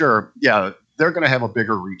this thing, sure, yeah, they're going to have a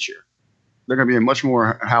bigger reach here. They're going to be in much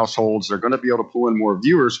more households. They're going to be able to pull in more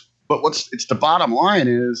viewers. But it's the bottom line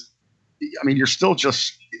is, I mean, you're still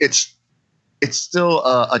it's still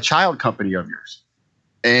a child company of yours.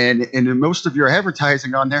 And most of your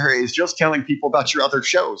advertising on there is just telling people about your other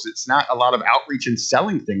shows. It's not a lot of outreach and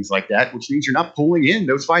selling things like that, which means you're not pulling in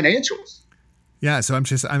those financials. Yeah, so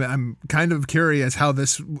I'm kind of curious how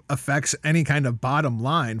this affects any kind of bottom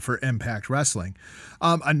line for Impact Wrestling.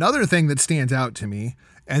 Another thing that stands out to me,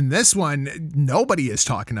 and this one nobody is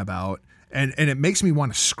talking about, and it makes me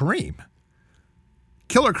want to scream.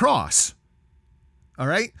 Killer Kross. All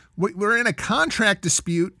right? We're in a contract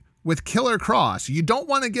dispute with Killer Kross. You don't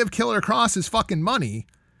want to give Killer Kross his fucking money.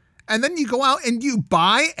 And then you go out and you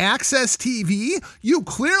buy Access TV. You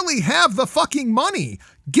clearly have the fucking money.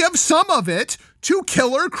 Give some of it to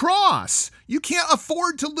Killer Kross. You can't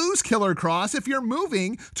afford to lose Killer Kross if you're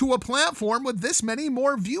moving to a platform with this many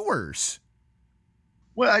more viewers.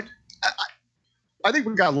 Well, I think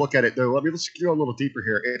we've got to look at it, though. I mean, let's go a little deeper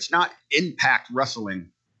here. It's not Impact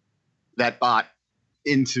Wrestling that bought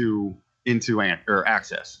into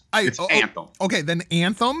Access. It's Anthem. Okay, then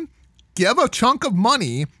Anthem, give a chunk of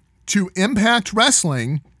money to Impact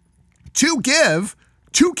Wrestling to give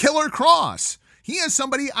to Killer Kross. He is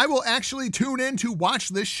somebody I will actually tune in to watch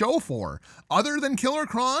this show for. Other than Killer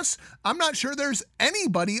Kross, I'm not sure there's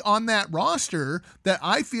anybody on that roster that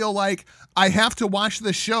I feel like I have to watch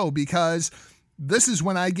this show because this is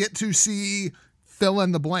when I get to see fill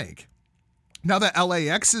in the blank. Now that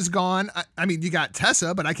LAX is gone, I mean, you got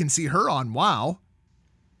Tessa, but I can see her on WoW.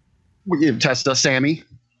 We have Tessa, Sammy.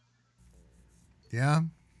 Yeah.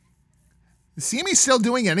 Is Sammy still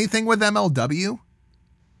doing anything with MLW?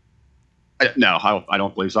 No, I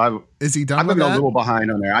don't believe so. Is he done with been that? A little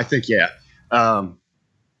behind on there. I think, yeah.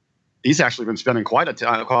 He's actually been spending quite a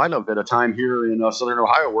bit of time here in Southern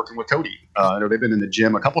Ohio working with Cody. I know they've been in the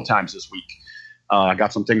gym a couple times this week.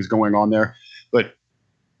 Got some things going on there. But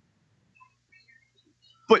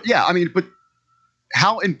But yeah, I mean, but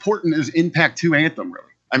how important is Impact 2 Anthem really?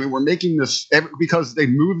 I mean, we're making this because they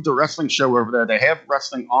moved the wrestling show over there. They have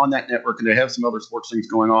wrestling on that network, and they have some other sports things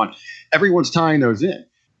going on. Everyone's tying those in.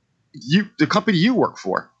 The company you work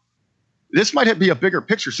for, this might be a bigger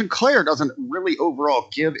picture. Sinclair doesn't really overall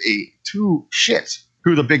give a two shits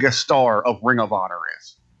who the biggest star of Ring of Honor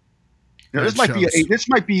is. You know, this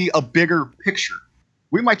might be a bigger picture.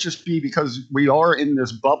 We might just be, because we are in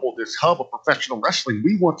this bubble, this hub of professional wrestling.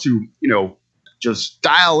 We want to, just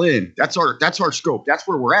dial in. That's our scope. That's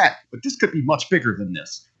where we're at. But this could be much bigger than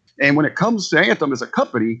this. And when it comes to Anthem as a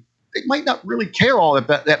company, they might not really care all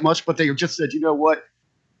that much, but they just said, you know what?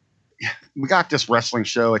 We got this wrestling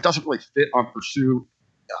show. It doesn't really fit on Pursuit.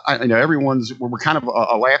 We're kind of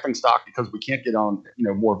a laughing stock because we can't get on,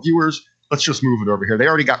 more viewers. Let's just move it over here. They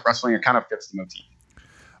already got wrestling. It kind of fits the motif.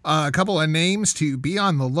 A couple of names to be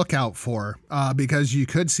on the lookout for, because you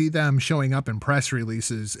could see them showing up in press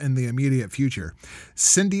releases in the immediate future.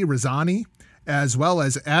 Cindy Rizzani, as well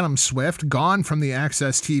as Adam Swift, gone from the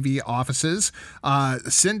Access TV offices.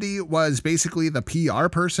 Cindy was basically the PR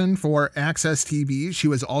person for Access TV. She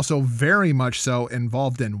was also very much so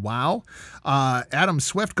involved in WOW. Adam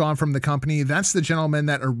Swift, gone from the company. That's the gentleman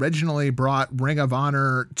that originally brought Ring of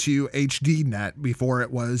Honor to HDNet before it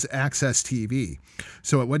was Access TV.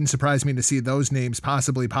 So it wouldn't surprise me to see those names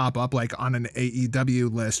possibly pop up like on an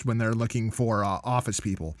AEW list when they're looking for office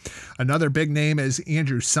people. Another big name is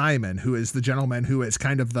Andrew Simon, who is the gentleman who is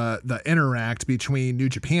kind of the interact between New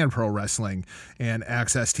Japan Pro Wrestling and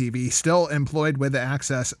Access TV, still employed with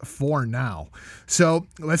Access for now. So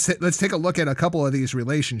let's take a look at a couple of these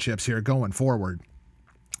relationships here going forward.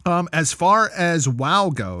 As far as WOW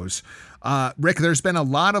goes, Rick, there's been a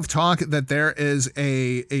lot of talk that there is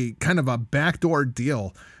a kind of a backdoor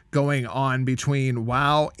deal going on between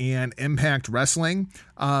WOW and Impact Wrestling.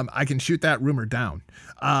 I can shoot that rumor down.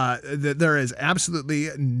 There is absolutely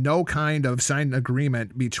no kind of signed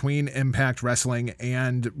agreement between Impact Wrestling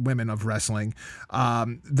and Women of Wrestling.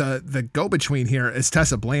 The go-between here is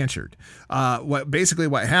Tessa Blanchard.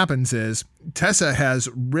 What happens is Tessa has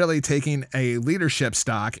really taken a leadership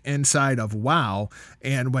stock inside of WOW,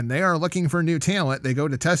 and when they are looking for new talent, they go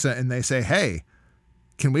to Tessa and they say, hey,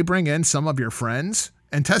 can we bring in some of your friends?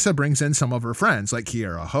 And Tessa brings in some of her friends like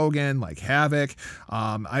Kiera Hogan, like Havoc.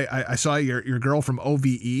 I saw your girl from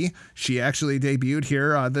OVE. She actually debuted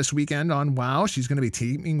here this weekend on WOW. She's going to be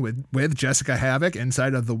teaming with Jessica Havoc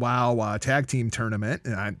inside of the WOW tag team tournament.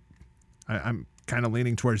 And I'm kind of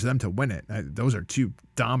leaning towards them to win it. Those are two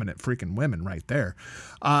dominant freaking women right there.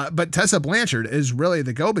 But Tessa Blanchard is really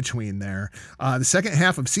the go-between there. The second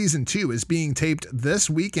half of season 2 is being taped this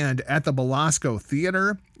weekend at the Belasco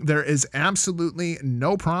Theater. There is absolutely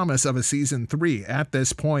no promise of a season 3 at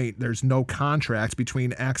this point. There's no contract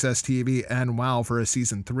between Access TV and WOW for a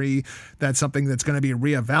season 3. That's something that's going to be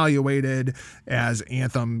reevaluated as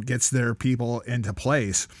Anthem gets their people into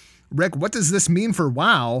place. Rick, what does this mean for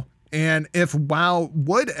WOW? And if WOW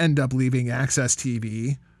would end up leaving Access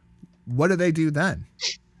TV, what do they do then?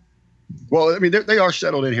 Well, I mean, they are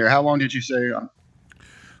settled in here. How long did you say?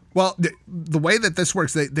 Well, the way that this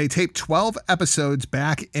works, they tape 12 episodes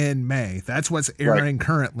back in May. That's what's airing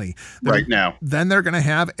currently. Right now. Then they're going to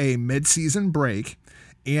have a mid-season break,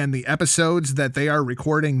 and the episodes that they are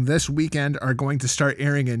recording this weekend are going to start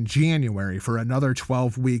airing in January for another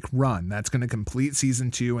 12-week run. That's going to complete season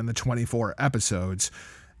 2 and the 24 episodes.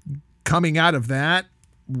 Coming out of that,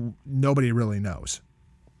 nobody really knows.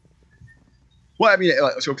 Well, I mean,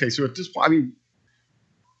 okay, so at this point, I mean,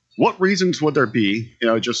 what reasons would there be,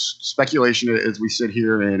 just speculation as we sit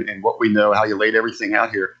here and what we know, how you laid everything out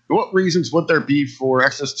here. What reasons would there be for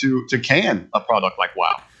Access to can a product like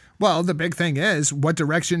WOW? Well, the big thing is, what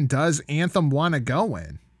direction does Anthem want to go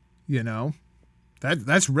in?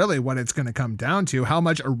 That's really what it's going to come down to. How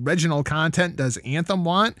much original content does Anthem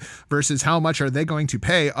want versus how much are they going to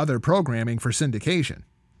pay other programming for syndication?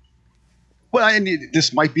 Well, and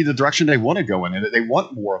this might be the direction they want to go in, and they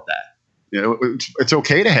want more of that. It's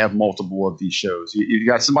okay to have multiple of these shows. You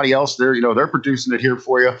got somebody else there, they're producing it here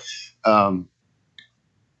for you.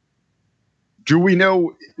 Do we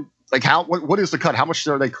know, like, what is the cut? How much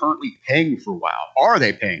are they currently paying for WOW? Are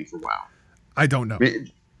they paying for WOW? I don't know.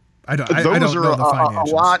 I don't those know are the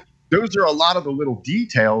financials. a lot. Those are a lot of the little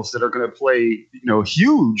details that are going to play,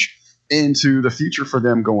 huge into the future for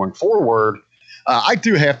them going forward. I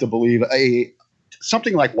do have to believe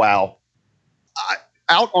something like WOW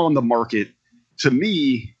out on the market. To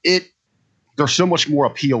me, there's so much more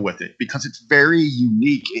appeal with it because it's very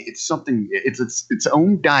unique. It's something. It's its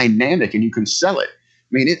own dynamic, and you can sell it.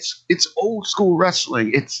 I mean, it's old school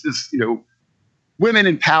wrestling. It's this, women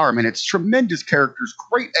empowerment. It's tremendous characters,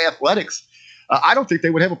 great athletics. I don't think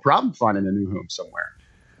they would have a problem finding a new home somewhere.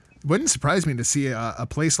 Wouldn't surprise me to see a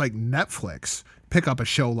place like Netflix pick up a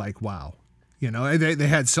show like WoW. You know, they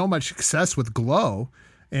had so much success with Glow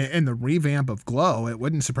and the revamp of Glow. It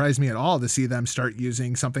wouldn't surprise me at all to see them start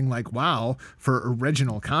using something like WoW for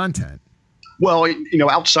original content. Well, you know,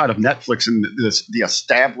 outside of Netflix and the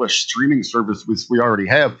established streaming services we already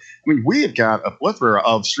have, I mean, we have got a plethora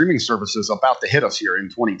of streaming services about to hit us here in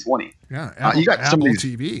 2020. Yeah, Apple, you got some of Apple these,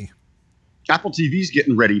 TV. Apple TV's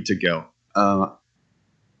getting ready to go.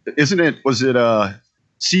 Was it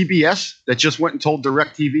CBS that just went and told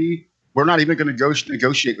DirecTV, we're not even going to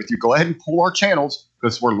negotiate with you. Go ahead and pull our channels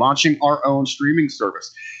because we're launching our own streaming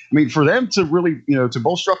service. I mean, for them to really, you know, to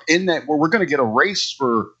bolster up in that, where we're going to get a race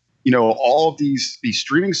for, you know, all of these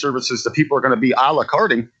streaming services that people are going to be a la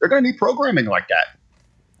carting, they're going to need programming like that.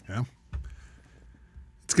 Yeah.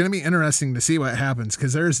 It's going to be interesting to see what happens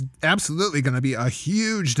because there's absolutely going to be a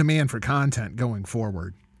huge demand for content going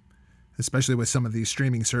forward, especially with some of these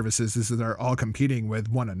streaming services that are all competing with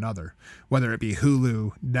one another, whether it be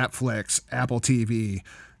Hulu, Netflix, Apple TV.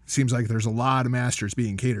 Seems like there's a lot of masters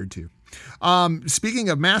being catered to. Speaking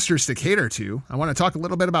of masters to cater to, I want to talk a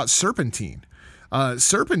little bit about Serpentine.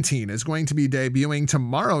 Serpentine is going to be debuting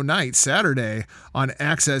tomorrow night, Saturday, on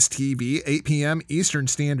Access TV, 8 p.m. Eastern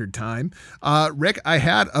Standard Time. Rick, I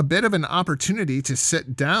had a bit of an opportunity to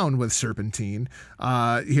sit down with Serpentine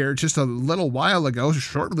here just a little while ago,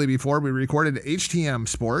 shortly before we recorded HTM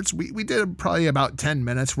Sports. We did probably about 10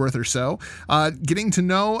 minutes worth or so, getting to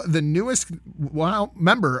know the newest WoW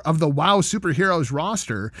member of the WoW Superheroes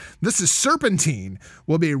roster. This is Serpentine.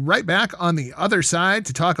 We'll be right back on the other side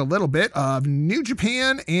to talk a little bit of New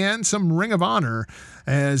Japan and some Ring of Honor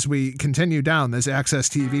as we continue down this Access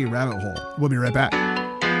TV rabbit hole. We'll be right back.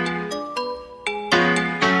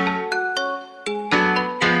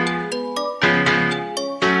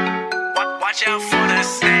 Watch out for the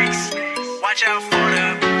snakes. Watch out for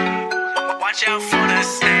the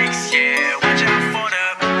snakes. Yeah, watch out for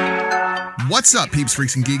the. What's up, peeps,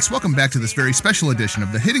 freaks, and geeks? Welcome back to this very special edition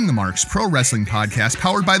of the Hitting the Marks Pro Wrestling Podcast,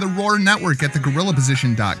 powered by the Roar Network at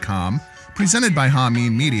thegorillaposition.com. Presented by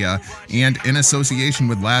Hameen Media and in association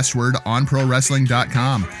with Last Word on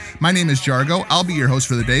ProWrestling.com. My name is Jargo. I'll be your host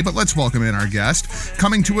for the day, but let's welcome in our guest.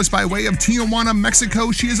 Coming to us by way of Tijuana,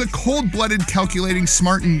 Mexico, she is a cold-blooded, calculating,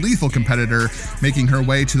 smart, and lethal competitor, making her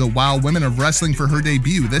way to the WoW Women of Wrestling for her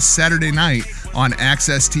debut this Saturday night on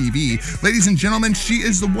Access TV. Ladies and gentlemen, she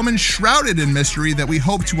is the woman shrouded in mystery that we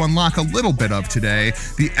hope to unlock a little bit of today,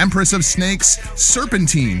 the Empress of Snakes,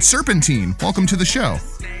 Serpentine. Serpentine, welcome to the show.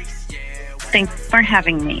 Thanks for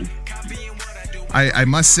having me. I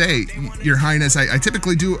must say, Your Highness, I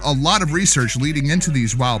typically do a lot of research leading into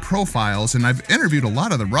these WoW profiles, and I've interviewed a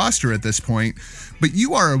lot of the roster at this point, but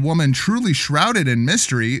you are a woman truly shrouded in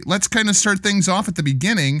mystery. Let's kind of start things off at the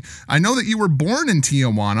beginning. I know that you were born in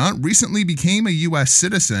Tijuana, recently became a U.S.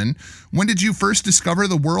 citizen. When did you first discover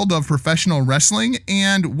the world of professional wrestling,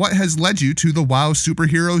 and what has led you to the WoW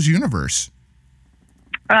Superheroes universe?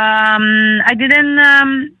 I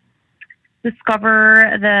didn't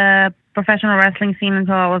discover the professional wrestling scene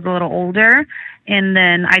until I was a little older, and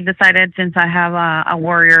then I decided, since I have a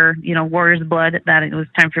warrior, warrior's blood, that it was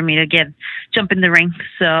time for me to jump in the ring.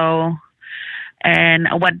 So, and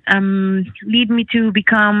what lead me to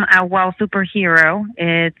become a WoW superhero?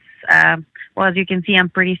 It's well, as you can see, I'm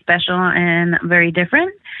pretty special and very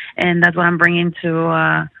different, and that's what I'm bringing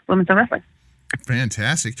to women's wrestling.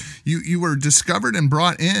 Fantastic. You were discovered and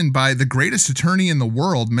brought in by the greatest attorney in the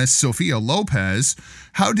world, Miss Sophia Lopez.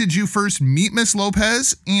 How did you first meet Miss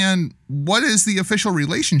Lopez, and what is the official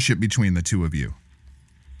relationship between the two of you?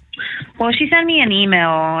 Well, she sent me an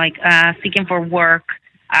email, seeking for work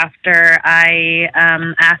after I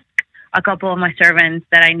asked a couple of my servants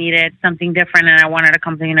that I needed something different and I wanted to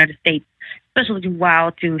come to the United States, especially to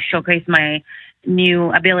WoW, to showcase my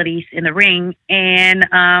new abilities in the ring. And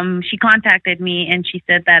she contacted me and she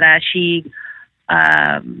said that she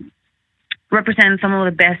represents some of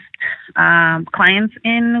the best clients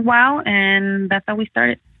in WoW, and that's how we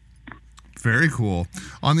started. Very cool.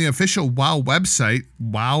 On the official WoW website,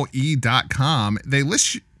 WoWe.com, they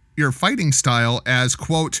list your fighting style as,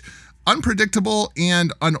 quote, unpredictable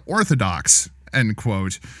and unorthodox, end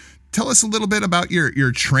quote. Tell us a little bit about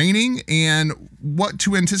your training and what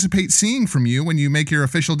to anticipate seeing from you when you make your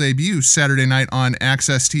official debut Saturday night on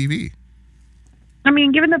Access TV. I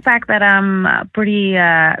mean, given the fact that I'm pretty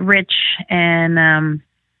rich in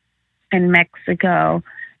Mexico,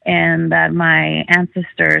 and that my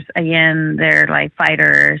ancestors, again, they're like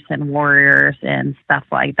fighters and warriors and stuff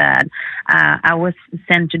like that. I was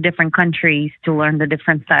sent to different countries to learn the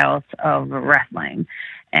different styles of wrestling,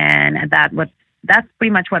 and that's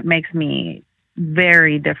pretty much what makes me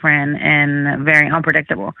very different and very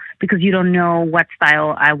unpredictable, because you don't know what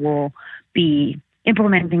style I will be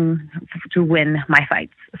implementing to win my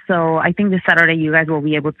fights. So I think this Saturday you guys will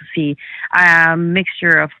be able to see a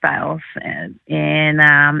mixture of styles and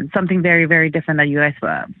something very, very different that you guys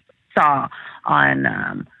saw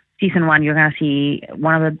on season 1. You're going to see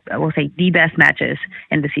one of the, I will say, the best matches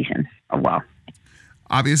in the season of WoW.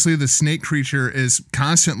 Obviously, the snake creature is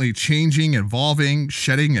constantly changing, evolving,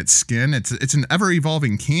 shedding its skin. It's an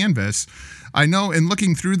ever-evolving canvas. I know in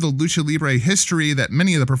looking through the Lucha Libre history that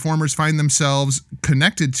many of the performers find themselves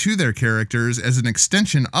connected to their characters as an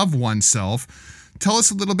extension of oneself. Tell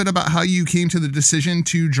us a little bit about how you came to the decision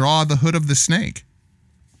to draw the hood of the snake.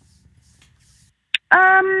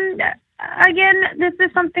 Again, this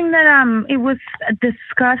is something that it was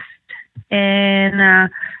discussed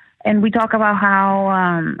and we talk about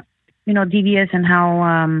how devious and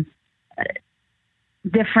how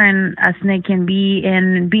different a snake can be,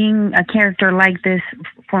 and being a character like this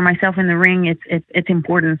for myself in the ring, it's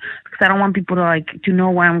important, because I don't want people to know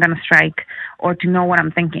why I'm gonna strike or to know what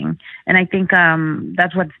I'm thinking. And I think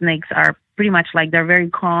that's what snakes are pretty much like. They're very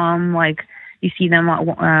calm, like you see them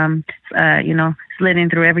slitting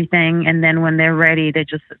through everything, and then when they're ready, they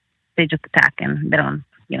just attack, and they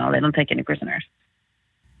don't take any prisoners.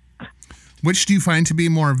 Which do you find to be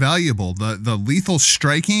more valuable, the lethal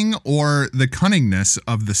striking or the cunningness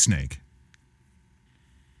of the snake?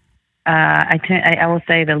 I will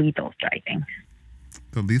say the lethal striking.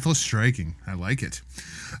 The lethal striking. I like it.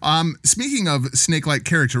 Speaking of snake-like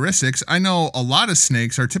characteristics, I know a lot of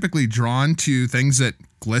snakes are typically drawn to things that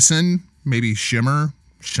glisten, maybe shimmer,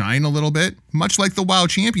 shine a little bit, much like the WoW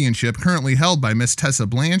Championship currently held by Miss Tessa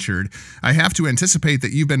Blanchard. I have to anticipate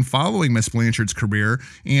that you've been following Miss Blanchard's career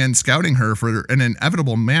and scouting her for an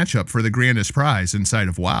inevitable matchup for the grandest prize inside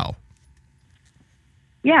of WoW.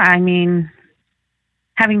 Yeah, I mean,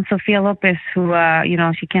 having Sofia Lopez, who,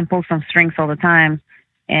 she can pull some strings all the time,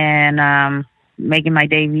 and making my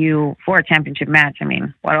debut for a championship match. I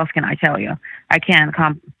mean, what else can I tell you? I can't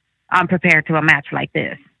come unprepared to a match like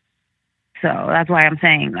this. So that's why I'm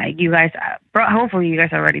saying, you guys, hopefully you guys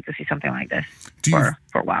are ready to see something like this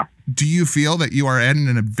for WoW. Do you feel that you are at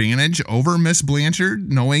an advantage over Miss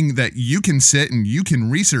Blanchard, knowing that you can sit and you can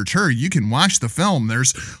research her, you can watch the film?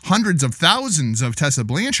 There's hundreds of thousands of Tessa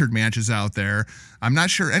Blanchard matches out there. I'm not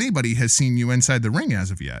sure anybody has seen you inside the ring as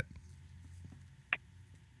of yet.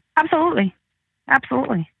 Absolutely.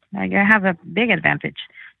 I have a big advantage.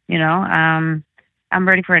 I'm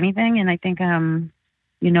ready for anything, and I think a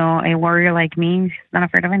warrior like me is not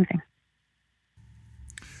afraid of anything.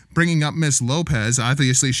 Bringing up Miss Lopez,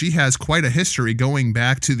 obviously she has quite a history going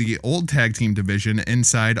back to the old tag team division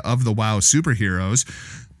inside of the WoW Superheroes.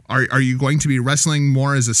 Are you going to be wrestling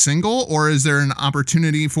more as a single, or is there an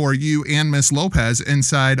opportunity for you and Miss Lopez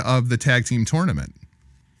inside of the tag team tournament?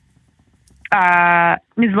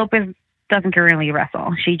 Ms. Lopez doesn't currently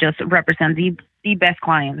wrestle. She just represents the best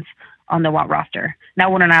clients on the WoW roster. And I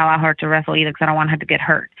wouldn't allow her to wrestle either, because I don't want her to get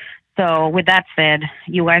hurt. So with that said,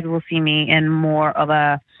 you guys will see me in more of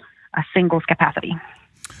a singles capacity.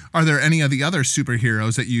 Are there any of the other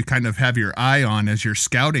superheroes that you kind of have your eye on as you're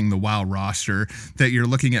scouting the WoW roster that you're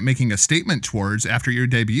looking at making a statement towards after your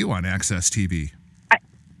debut on Access TV?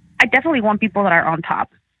 I definitely want people that are on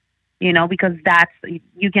top, because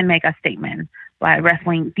you can make a statement by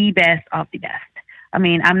wrestling the best of the best. I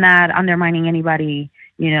mean, I'm not undermining anybody,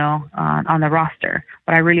 on the roster,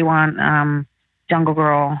 but I really want Jungle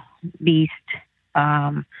Girl, Beast.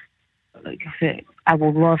 I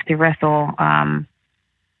would love to wrestle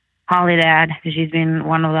Holiday. She's been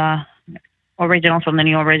one of the originals from the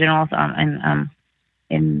new originals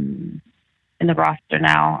in the roster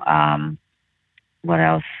now. What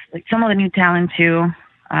else? Some of the new talent too.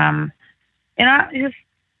 I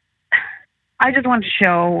just want to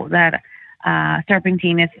show that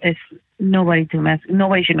Serpentine is nobody should mess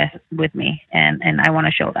with me, and I want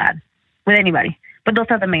to show that with anybody. But those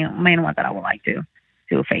are the main ones that I would like to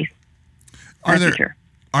face.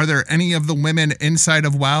 Are there any of the women inside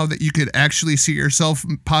of WoW that you could actually see yourself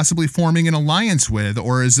possibly forming an alliance with,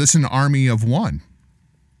 or is this an army of one?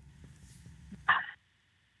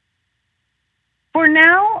 For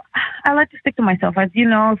now, I like to stick to myself. As you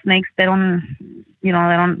know, snakes, they don't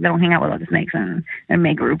hang out with other snakes and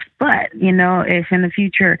make groups. But, if in the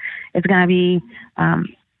future it's going to be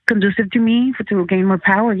conducive to me to gain more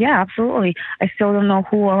power, yeah, absolutely. I still don't know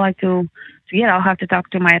who I like to get. I'll have to talk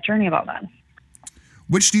to my attorney about that.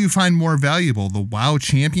 Which do you find more valuable, the WoW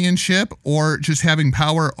Championship or just having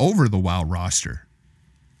power over the WoW roster?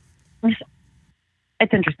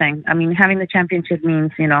 It's interesting. I mean, having the championship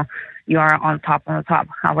means, you are on the top.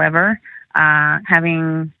 However,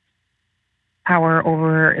 having power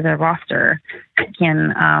over the roster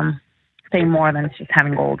can say more than just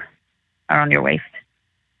having gold around your waist.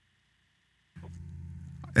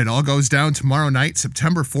 It all goes down tomorrow night,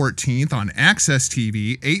 September 14th on Access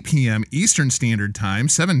TV, 8 p.m. Eastern Standard Time,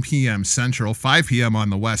 7 p.m. Central, 5 p.m. on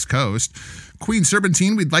the West Coast. Queen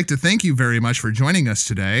Serpentine, we'd like to thank you very much for joining us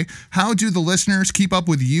today. How do the listeners keep up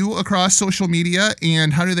with you across social media,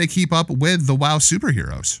 and how do they keep up with the WoW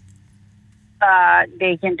superheroes?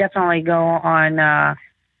 They can definitely go on at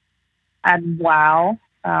WoW,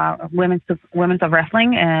 Women's of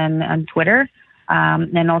Wrestling, and on Twitter.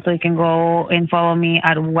 And also you can go and follow me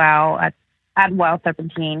at WoW, at WoW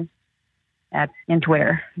Serpentine in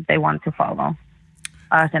Twitter if they want to follow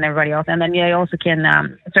us and everybody else. And then you also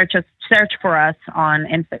can search for us on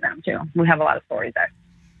Instagram too. We have a lot of stories there.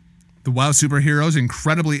 The WoW superheroes,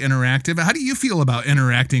 incredibly interactive. How do you feel about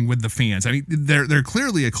interacting with the fans? I mean, they're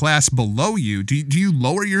clearly a class below you. Do you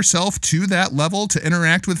lower yourself to that level to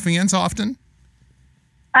interact with fans often?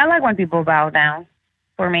 I like when people bow down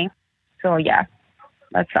for me. So yeah,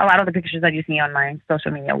 that's a lot of the pictures that you see on my social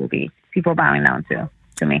media will be people bowing down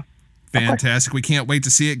to me. Fantastic. We can't wait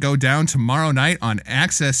to see it go down tomorrow night on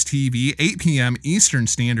Access TV, 8 p.m. Eastern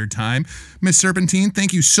Standard Time. Miss Serpentine,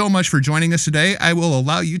 thank you so much for joining us today. I will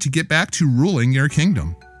allow you to get back to ruling your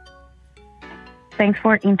kingdom. Thanks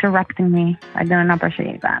for interrupting me. I didn't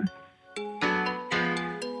appreciate that.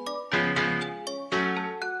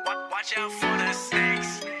 Watch out for the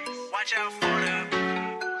snakes. Watch out for the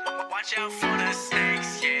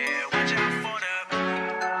snakes. Yeah, watch out for the.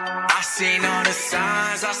 I seen all the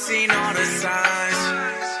signs.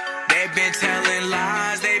 They've been telling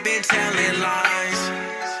lies.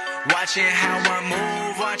 Watching how I move.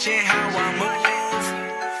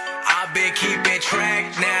 I've been keeping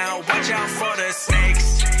track now. Watch out for the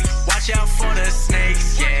snakes. Yeah, watch out for the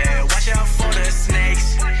snakes. Yeah, watch out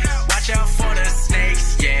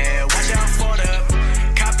for the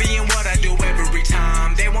copying what I do every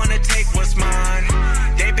time. They wanna take what's mine.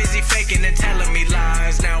 They busy faking and telling me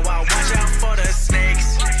lies. Now I watch out for the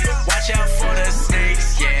snakes. Yeah, watch out for the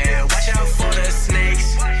snakes. Yeah, watch out for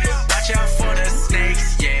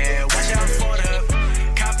the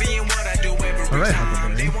copying what I do every All right,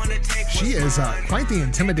 time. They Huckleberry. wanna take She is quite the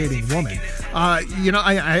intimidating woman.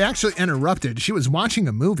 I actually interrupted. She was watching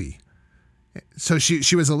a movie. So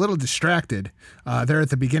she was a little distracted there at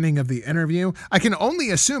the beginning of the interview. I can only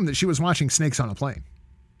assume that she was watching Snakes on a Plane.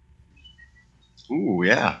 Ooh,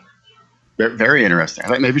 yeah. Very interesting. I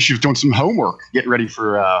think maybe she was doing some homework, getting ready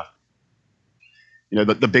for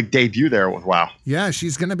the big debut there with WoW. Yeah,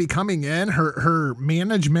 she's going to be coming in. Her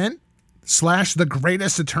management / the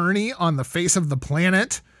greatest attorney on the face of the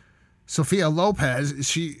planet, Sophia Lopez,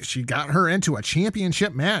 she got her into a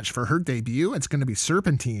championship match for her debut. It's going to be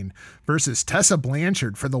Serpentine versus Tessa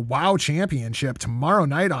Blanchard for the WoW Championship tomorrow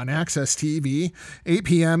night on Access TV, 8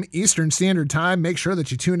 p.m. Eastern Standard Time. Make sure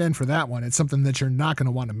that you tune in for that one. It's something that you're not going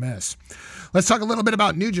to want to miss. Let's talk a little bit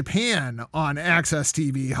about New Japan on Access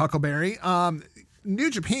TV, Huckleberry.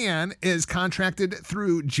 New Japan is contracted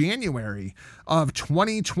through January of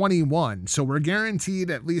 2021. So we're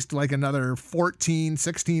guaranteed at least like another 14,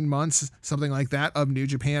 16 months, something like that, of New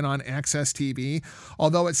Japan on Access TV.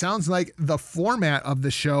 Although it sounds like the format of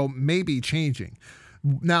the show may be changing.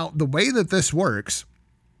 Now, the way that this works,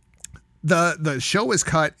 the show is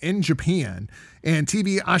cut in Japan, and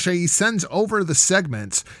TV Asahi sends over the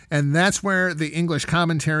segments, and that's where the English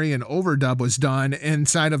commentary and overdub was done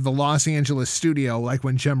inside of the Los Angeles studio, like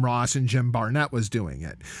when Jim Ross and Jim Barnett was doing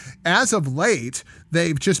it. As of late,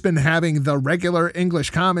 they've just been having the regular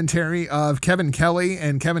English commentary of Kevin Kelly,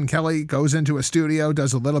 and Kevin Kelly goes into a studio,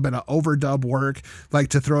 does a little bit of overdub work, like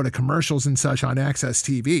to throw to commercials and such on Access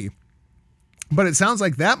TV. But it sounds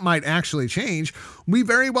like that might actually change. We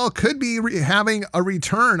very well could be having a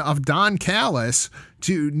return of Don Callis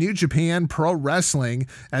to New Japan Pro Wrestling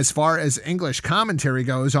as far as English commentary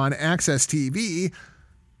goes on Access TV.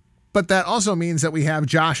 But that also means that we have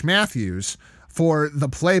Josh Matthews for the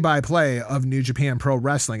play-by-play of New Japan Pro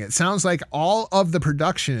Wrestling. It sounds like all of the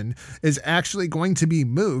production is actually going to be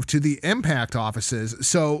moved to the Impact offices.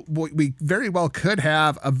 So we very well could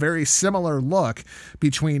have a very similar look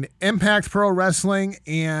between Impact Pro Wrestling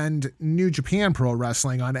and New Japan Pro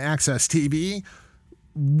Wrestling on Access TV.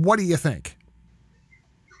 What do you think?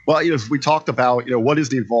 Well, as we talked about, what is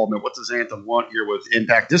the involvement? What does Anthem want here with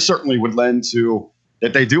Impact? This certainly would lend to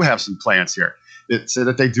that they do have some plans here. So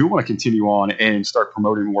that they do want to continue on and start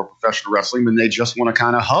promoting more professional wrestling, and they just want to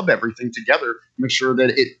kind of hub everything together, make sure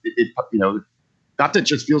that it not that it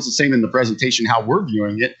just feels the same in the presentation, how we're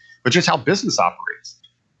viewing it, but just how business operates.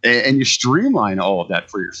 And you streamline all of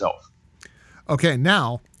that for yourself. Okay,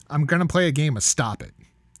 now I'm going to play a game of Stop It.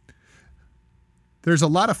 There's a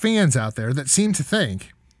lot of fans out there that seem to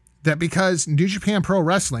think that because New Japan Pro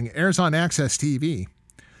Wrestling airs on Access TV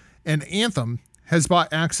and Anthem has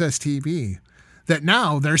bought Access TV, that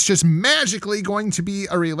now there's just magically going to be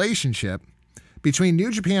a relationship between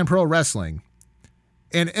New Japan Pro Wrestling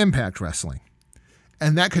and Impact Wrestling.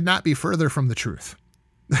 And that could not be further from the truth.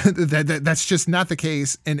 That's just not the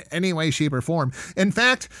case in any way, shape, or form. In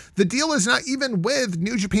fact, the deal is not even with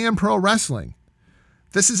New Japan Pro Wrestling.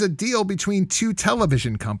 This is a deal between two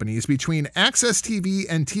television companies, between Access TV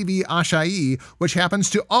and TV Asahi, which happens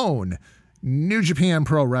to own New Japan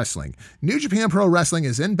Pro Wrestling. New Japan Pro Wrestling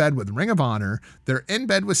is in bed with Ring of Honor. They're in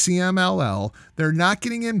bed with CMLL. They're not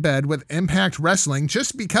getting in bed with Impact Wrestling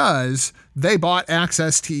just because they bought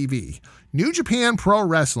Access TV. New Japan Pro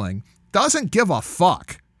Wrestling doesn't give a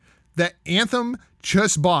fuck that Anthem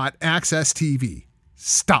just bought Access TV.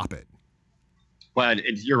 Stop it. Well,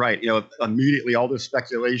 you're right. Immediately all this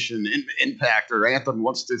speculation, Impact or Anthem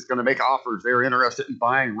is going to make offers. They're interested in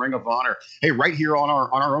buying Ring of Honor. Hey, right here on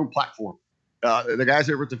our own platform. The guys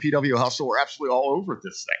over at the PW Hustle are absolutely all over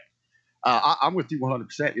this thing. I'm with you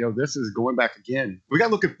 100%. This is going back again. We got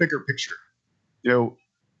to look at bigger picture.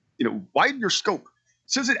 Widen your scope.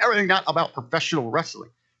 This isn't everything not about professional wrestling.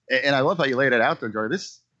 And I love how you laid it out there, Joey.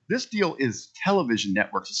 This deal is television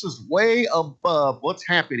networks. This is way above what's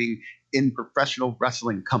happening in professional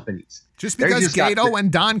wrestling companies. Just because Gato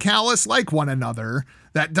and Don Callis like one another,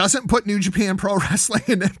 that doesn't put New Japan Pro Wrestling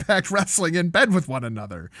and Impact Wrestling in bed with one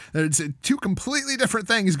another. There's two completely different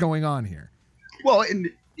things going on here. Well, and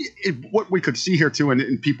what we could see here too,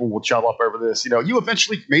 and people will chub up over this, you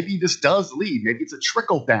eventually, maybe this does lead, maybe it's a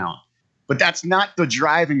trickle down, but that's not the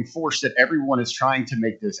driving force that everyone is trying to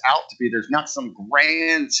make this out to be. There's not some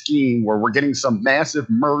grand scheme where we're getting some massive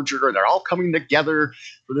merger or they're all coming together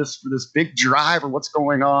for this big drive or what's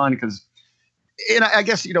going on. And I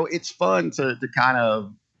guess, it's fun to kind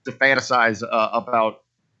of to fantasize about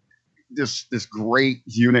this great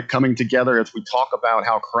unit coming together as we talk about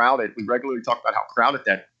how crowded, we regularly talk about how crowded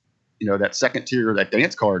that second tier, that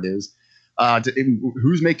dance card is.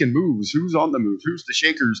 Who's making moves? Who's on the move? Who's the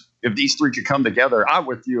shakers? If these three could come together, I'm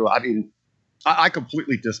with you. I mean, I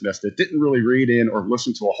completely dismissed it. Didn't really read in or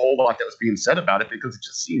listen to a whole lot that was being said about it because it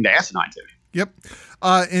just seemed asinine to me. Yep.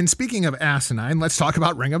 And speaking of asinine, let's talk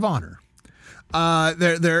about Ring of Honor.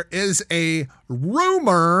 There is a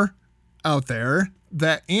rumor out there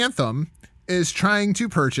that Anthem is trying to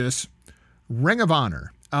purchase Ring of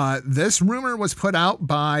Honor. This rumor was put out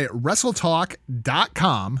by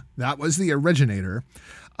WrestleTalk.com. That was the originator.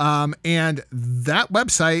 And that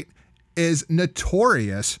website is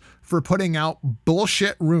notorious for putting out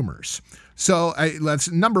bullshit rumors. So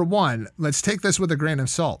number one, let's take this with a grain of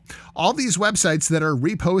salt. All these websites that are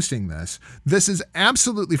reposting this is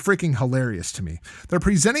absolutely freaking hilarious to me. They're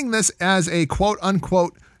presenting this as a quote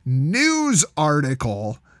unquote news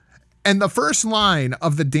article. And the first line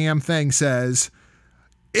of the damn thing says,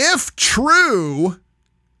 if true,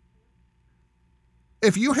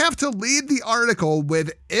 if you have to lead the article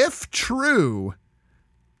with if true,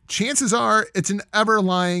 chances are it's an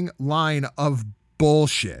ever-lying line of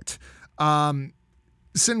bullshit.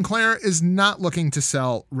 Sinclair is not looking to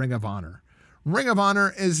sell Ring of Honor. Ring of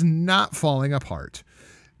Honor is not falling apart.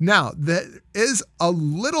 Now, there is a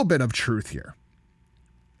little bit of truth here.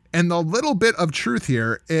 And the little bit of truth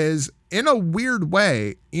here is, in a weird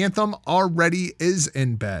way, Anthem already is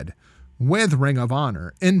in bed with Ring of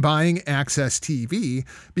Honor in buying Access TV,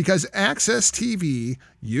 because Access TV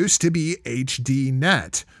used to be HD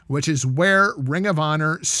Net, which is where Ring of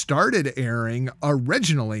Honor started airing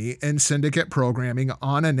originally in syndicate programming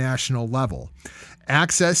on a national level.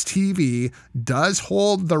 Access TV does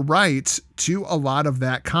hold the rights to a lot of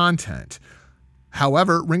that content.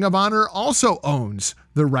 However, Ring of Honor also owns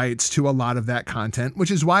the rights to a lot of that content,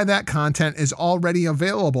 which is why that content is already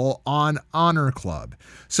available on Honor Club.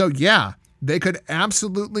 So yeah, they could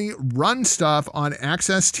absolutely run stuff on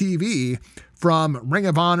Access TV from Ring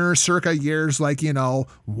of Honor circa years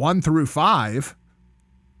 1 through 5,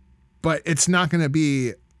 but it's not going to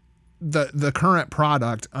be the current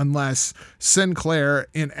product unless Sinclair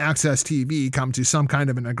and Access TV come to some kind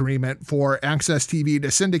of an agreement for Access TV to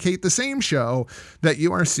syndicate the same show that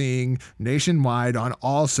you are seeing nationwide on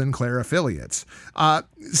all Sinclair affiliates.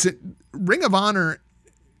 Ring of Honor,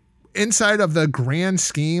 inside of the grand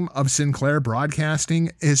scheme of Sinclair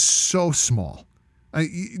Broadcasting, is so small.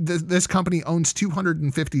 This company owns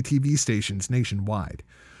 250 TV stations nationwide.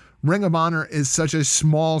 Ring of Honor is such a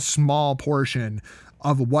small portion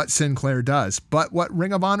of what Sinclair does. But what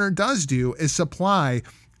Ring of Honor does do is supply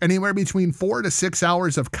anywhere between 4 to 6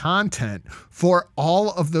 hours of content for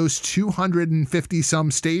all of those 250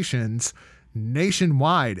 some stations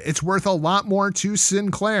nationwide. It's worth a lot more to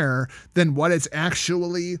Sinclair than what it's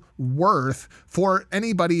actually worth for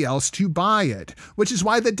anybody else to buy it, which is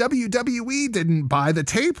why the WWE didn't buy the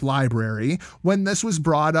tape library when this was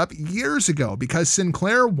brought up years ago, because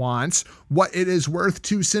Sinclair wants what it is worth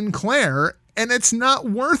to Sinclair, and it's not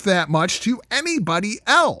worth that much to anybody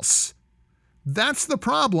else. That's the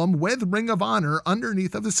problem with Ring of Honor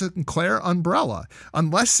underneath of the Sinclair umbrella.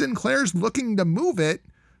 Unless Sinclair's looking to move it,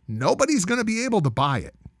 nobody's going to be able to buy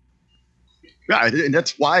it. Yeah, and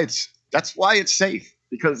that's why it's safe,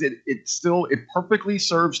 because it perfectly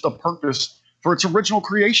serves the purpose for its original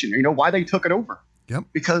creation. You know why they took it over? Yep.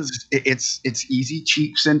 Because it's easy,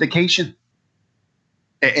 cheap syndication,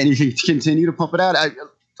 and you can continue to pump it out.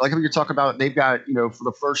 Like when you're talking about, they've got, for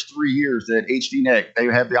the first 3 years that HDNet, they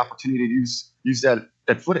have the opportunity to use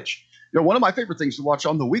that footage. One of my favorite things to watch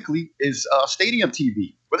on the weekly is Stadium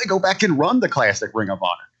TV, where they go back and run the classic Ring of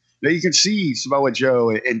Honor. You can see Samoa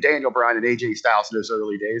Joe and Daniel Bryan and AJ Styles in those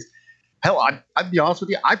early days. Hell, I'd be honest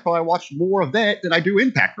with you, I probably watched more of that than I do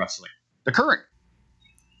Impact Wrestling, the current.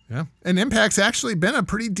 Yeah, and Impact's actually been a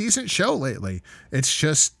pretty decent show lately. It's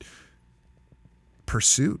just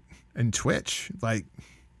Pursuit and Twitch.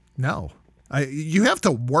 No. You have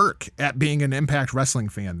to work at being an Impact Wrestling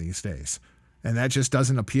fan these days. And that just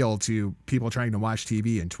doesn't appeal to people trying to watch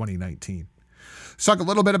TV in 2019. Let's talk a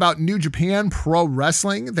little bit about New Japan Pro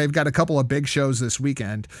Wrestling. They've got a couple of big shows this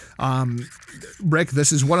weekend. Rick,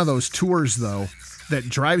 this is one of those tours, though, that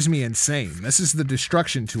drives me insane. This is the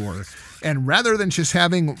Destruction Tour. And rather than just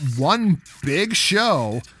having one big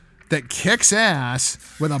show that kicks ass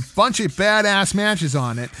with a bunch of badass matches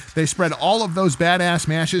on it, they spread all of those badass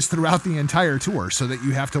matches throughout the entire tour so that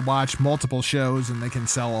you have to watch multiple shows and they can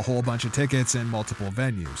sell a whole bunch of tickets in multiple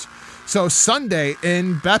venues. So Sunday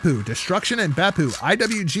in Beppu, Destruction in Beppu,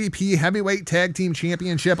 IWGP Heavyweight Tag Team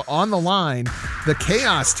Championship on the line. The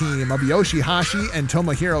Chaos team of Yoshihashi and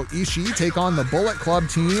Tomohiro Ishii take on the Bullet Club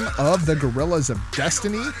team of the Gorillas of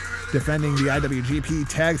Destiny, defending the IWGP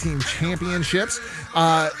Tag Team Championships.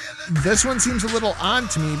 This one seems a little odd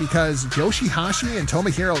to me because Yoshihashi and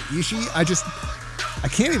Tomohiro Ishii, I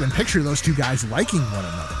can't even picture those two guys liking one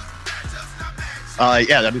another.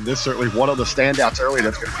 This is certainly one of the standouts early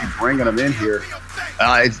that's going to be bringing them in here.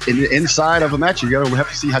 It's inside of a match. We'll have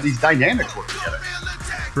to see how these dynamics work together.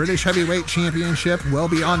 British Heavyweight Championship will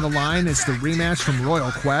be on the line. It's the rematch from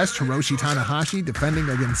Royal Quest. Hiroshi Tanahashi defending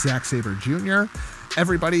against Zack Sabre Jr.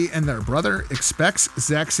 Everybody and their brother expects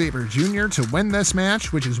Zack Sabre Jr. to win this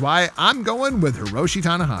match, which is why I'm going with Hiroshi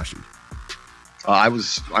Tanahashi.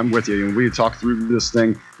 I'm with you. And we talked through this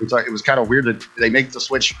thing. It was kind of weird that they make the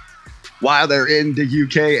switch while they're in the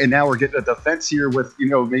UK, and now we're getting a defense here with,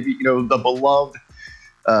 the beloved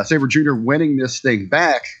Sabre Jr. winning this thing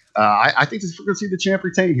back. I think we're going to see the champ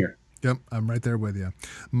retain here. Yep, I'm right there with you.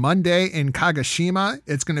 Monday in Kagoshima,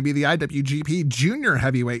 it's going to be the IWGP Junior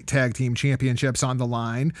Heavyweight Tag Team Championships on the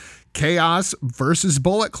line. Chaos versus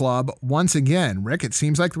Bullet Club once again. Rick, it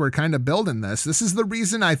seems like we're kind of building this. This is the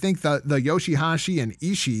reason I think the Yoshihashi and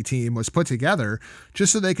Ishii team was put together,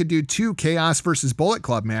 just so they could do 2 Chaos versus Bullet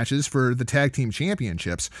Club matches for the Tag Team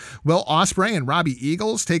Championships. Will Ospreay and Robbie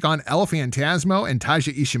Eagles take on El Phantasmo and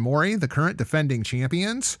Taiji Ishimori, the current defending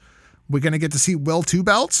champions? We're going to get to see Will 2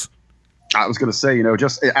 belts? I was going to say,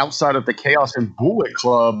 just outside of the Chaos and Bullet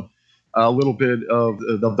Club, a little bit of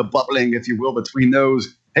the bubbling, if you will, between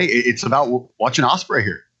those. Hey, it's about watching Ospreay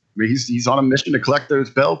here. I mean, he's on a mission to collect those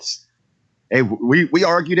belts. Hey, we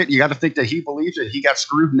argued it. You got to think that he believes that he got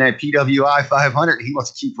screwed in that PWI 500. And he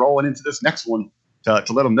wants to keep rolling into this next one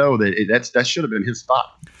to let him know that that should have been his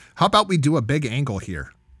spot. How about we do a big angle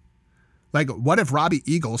here? What if Robbie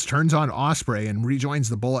Eagles turns on Ospreay and rejoins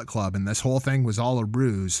the Bullet Club, and this whole thing was all a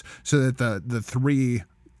ruse so that the 3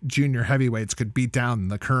 junior heavyweights could beat down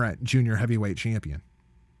the current junior heavyweight champion?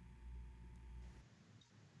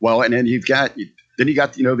 Well, and then you got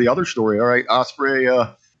the other story. All right,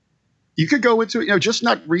 Ospreay, you could go into just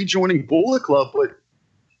not rejoining Bullet Club, but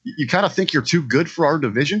you kind of think you're too good for our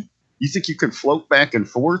division. You think you can float back and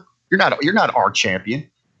forth You're not our champion.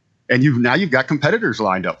 And you've got competitors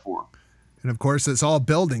lined up for him. And of course, it's all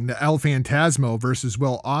building to El Phantasmo versus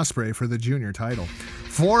Will Ospreay for the junior title.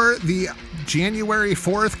 For the January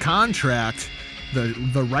 4th contract,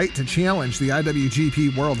 the right to challenge the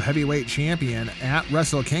IWGP World Heavyweight Champion at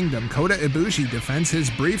Wrestle Kingdom, Kota Ibushi defends his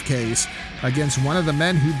briefcase against one of the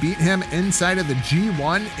men who beat him inside of the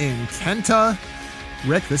G1 in Kenta.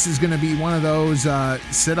 Rick, this is going to be one of those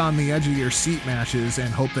sit on the edge of your seat matches and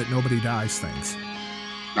hope that nobody dies things.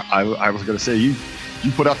 I was going to say, you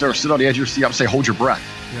put out there, sit on the edge of your seat, I would say hold your breath.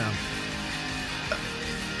 Yeah.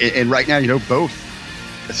 And right now, both,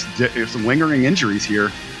 there's some lingering injuries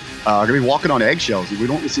here. Going to be walking on eggshells. We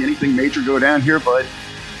don't see anything major go down here, but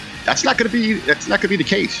that's not going to be the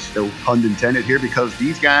case. No pun intended here, because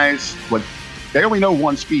these guys, they only know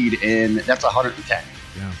one speed, and that's 110.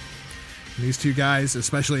 Yeah. These two guys,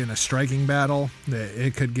 especially in a striking battle,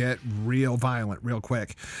 it could get real violent real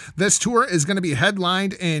quick. This tour is going to be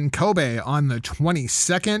headlined in Kobe on the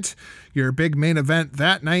 22nd. Your big main event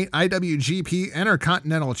that night, IWGP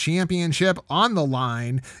Intercontinental Championship on the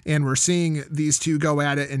line, and we're seeing these two go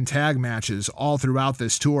at it in tag matches all throughout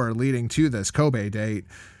this tour leading to this Kobe date.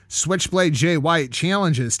 Switchblade Jay White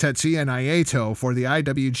challenges Tetsuya Naito for the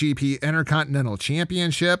IWGP Intercontinental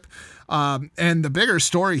Championship. And the bigger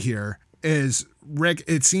story here is, Rick,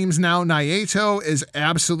 it seems now Naito is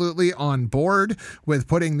absolutely on board with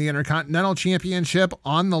putting the Intercontinental Championship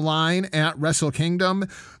on the line at Wrestle Kingdom.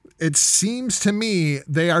 It seems to me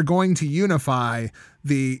they are going to unify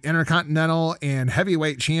the Intercontinental and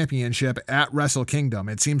Heavyweight Championship at Wrestle Kingdom.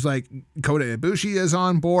 It seems like Kota Ibushi is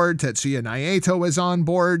on board. Tetsuya Naito is on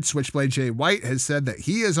board. Switchblade Jay White has said that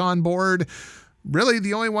he is on board. Really,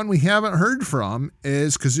 the only one we haven't heard from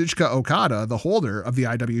is Kazuchika Okada, the holder of the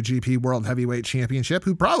IWGP World Heavyweight Championship,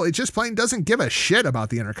 who probably just plain doesn't give a shit about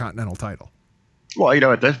the Intercontinental title. Well,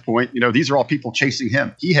 at this point, these are all people chasing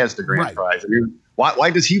him. He has the grand prize. I mean, why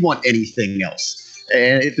does he want anything else?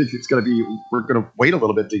 And it's going to be, we're going to wait a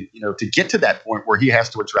little bit to get to that point where he has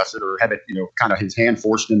to address it or have it, kind of his hand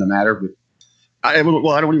forced in the matter. I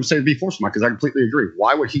don't even say to be forced, Mike, because I completely agree.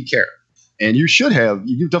 Why would he care? And you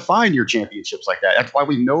define your championships like that. That's why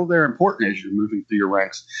we know they're important as you're moving through your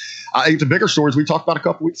ranks. I think the bigger stories we talked about a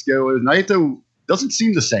couple weeks ago is Naito doesn't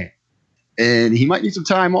seem the same. And he might need some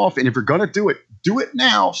time off. And if you're going to do it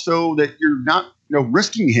now so that you're not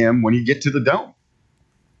risking him when you get to the Dome.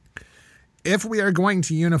 If we are going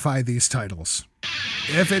to unify these titles,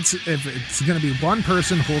 if it's going to be one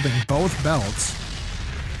person holding both belts,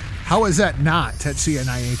 how is that not Tetsuya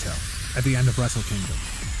Naito at the end of Wrestle Kingdom?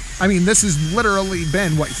 I mean, this has literally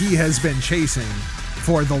been what he has been chasing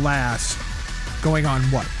for the last, going on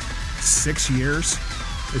 6 years,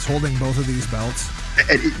 is holding both of these belts.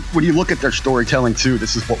 And when you look at their storytelling too,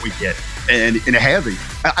 this is what we get. And in a heavy,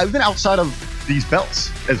 I've been outside of these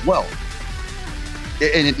belts as well.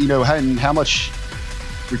 And how much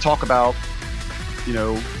we talk about,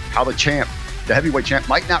 how the heavyweight champ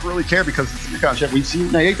might not really care because it's the contract. We've seen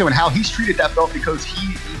Naito and how he's treated that belt because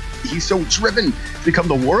he's so driven to become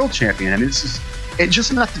the world champion. And it's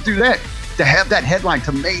just enough to do that, to have that headline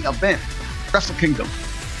to main event, Wrestle Kingdom.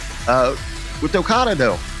 With Okada,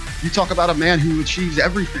 though, you talk about a man who achieves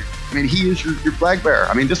everything. I mean, he is your flag bearer.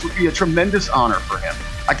 I mean, this would be a tremendous honor for him.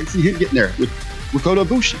 I can see him getting there with Kota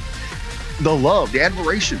Ibushi. The love, the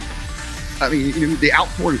admiration. I mean, the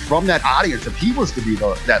outpouring from that audience, if he was to be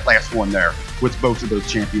that last one there with both of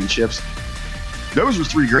those championships. Those were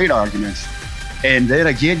three great arguments. And then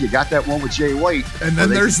again, you got that one with Jay White. And then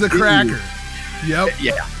there's the cracker. Yep.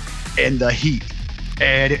 Yeah. And the heat.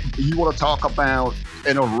 And you want to talk about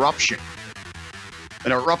an eruption.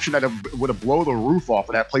 An eruption that would have blown the roof off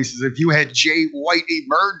of that place is if you had Jay White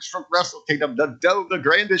emerge from Wrestle Kingdom, the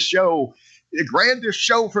grandest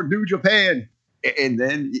show for New Japan. And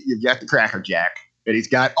then you've got the Cracker Jack, and he's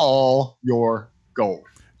got all your gold.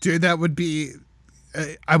 Dude, that would be.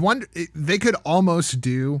 I wonder, they could almost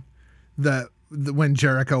do the when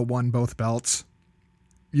Jericho won both belts.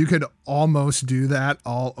 You could almost do that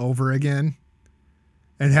all over again,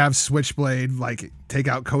 and have Switchblade take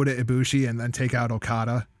out Kota Ibushi and then take out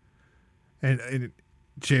Okada, and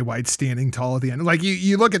Jay White standing tall at the end. Like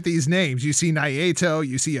you look at these names, you see Naito,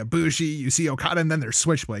 you see Ibushi, you see Okada, and then there's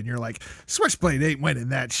Switchblade. And you're like, Switchblade ain't winning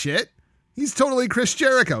that shit. He's totally Chris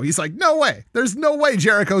Jericho. He's like, no way. There's no way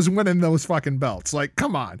Jericho's winning those fucking belts. Like,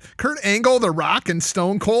 come on. Kurt Angle, The Rock, and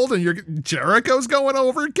Stone Cold, and Jericho's going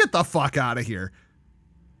over? Get the fuck out of here.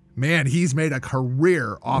 Man, he's made a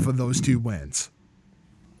career off of those two wins.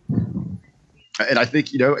 And I think,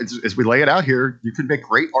 as we lay it out here, you can make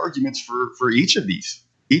great arguments for each of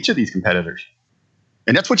these competitors.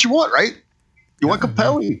 And that's what you want, right? You want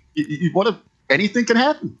compelling. You want anything can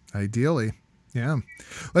happen. Ideally. Yeah.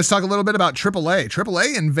 Let's talk a little bit about AAA.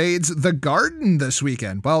 AAA invades the Garden this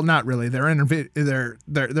weekend. Well, not really. They're invading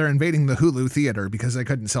the Hulu Theater because they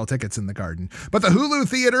couldn't sell tickets in the Garden. But the Hulu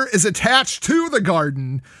Theater is attached to the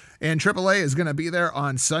Garden, and AAA is going to be there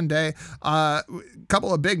on Sunday.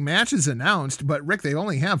 Couple of big matches announced, but Rick, they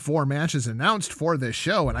only have 4 matches announced for this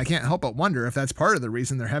show, and I can't help but wonder if that's part of the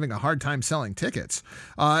reason they're having a hard time selling tickets.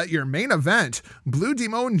 Your main event, Blue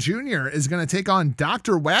Demon Jr. is going to take on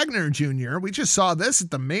Dr. Wagner Jr. We just saw this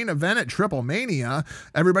at the main event at Triple Mania.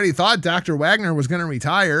 Everybody thought Dr. Wagner was going to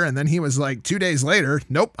retire, and then he was like 2 days later,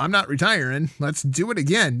 nope, I'm not retiring. Let's do it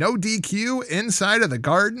again. No DQ inside of the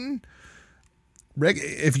Garden. Rick,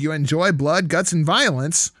 if you enjoy blood, guts, and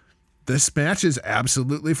violence, this match is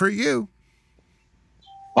absolutely for you.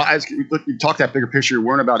 Well, as we talk that bigger picture, you're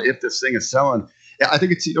worrying about if this thing is selling. I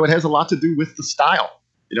think it's, it has a lot to do with the style.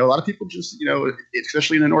 A lot of people just,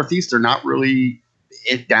 especially in the Northeast, they're not really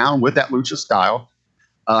down with that lucha style.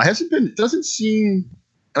 Doesn't seem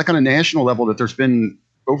like on a national level that there's been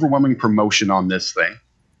overwhelming promotion on this thing.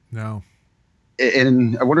 No.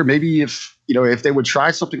 And I wonder maybe if they would try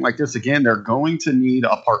something like this again, they're going to need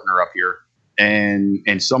a partner up here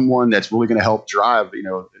and someone that's really going to help drive,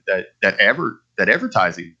 that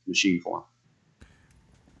advertising machine for them.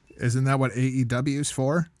 Isn't that what AEW's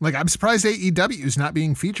for? Like, I'm surprised AEW's not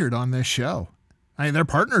being featured on this show. I mean, they're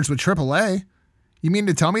partners with AAA. You mean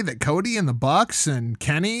to tell me that Cody and the Bucks and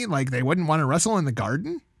Kenny, like, they wouldn't want to wrestle in the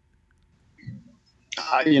Garden?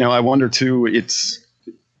 I wonder too,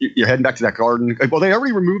 you're heading back to that Garden. Well, they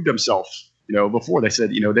already removed themselves, before. They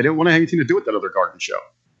said, they didn't want to have anything to do with that other Garden show.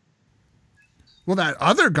 Well, that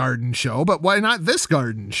other Garden show, but why not this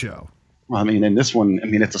Garden show? Well, in this one,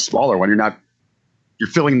 it's a smaller one. You're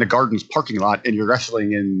filling the Garden's parking lot and you're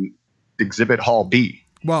wrestling in Exhibit Hall B.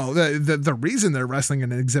 Well, the reason they're wrestling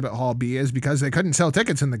in Exhibit Hall B is because they couldn't sell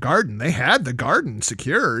tickets in the Garden. They had the Garden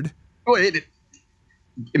secured. Well,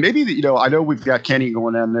 maybe, I know we've got Kenny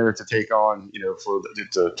going down there to take on,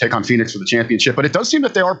 to take on Phoenix for the championship, but it does seem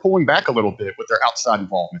that they are pulling back a little bit with their outside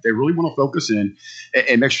involvement. They really want to focus in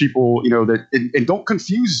and make sure people, and don't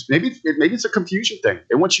confuse. Maybe it's a confusion thing.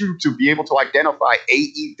 They want you to be able to identify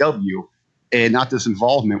AEW and not this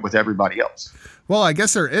involvement with everybody else. Well, I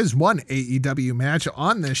guess there is one AEW match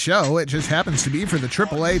on this show. It just happens to be for the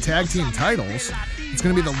AAA tag team titles. It's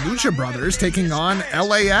going to be the Lucha Brothers taking on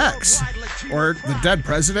LAX, or the Dead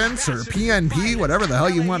Presidents, or PNP, whatever the hell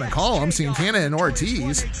you want to call them, Santana and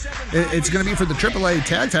Ortiz. It's going to be for the AAA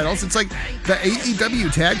tag titles. It's like the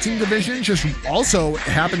AEW tag team division just also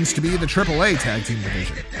happens to be the AAA tag team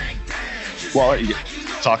division. Well,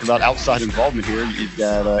 talk about outside involvement here. You've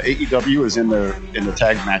got AEW is in the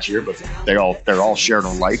tag match here, but they're all shared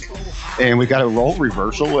alike, and we got a role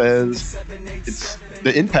reversal as it's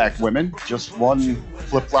the Impact women just won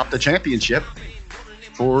flip-flop the championship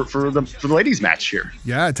for the ladies match here.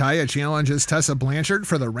 Yeah, Taya challenges Tessa Blanchard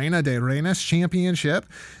for the Reina de Reinas championship,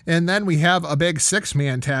 and then we have a big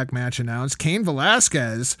 6-man tag match announced. Cain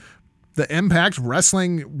Velasquez, the Impact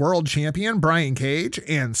Wrestling World Champion, Brian Cage,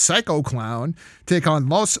 and Psycho Clown take on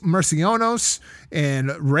Los Mercianos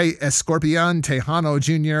and Rey Escorpion, Tejano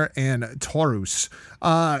Jr., and Taurus.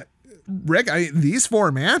 Rick, these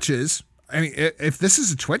 4 matches, if this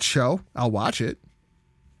is a Twitch show, I'll watch it.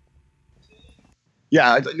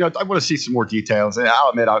 Yeah, I want to see some more details. And I'll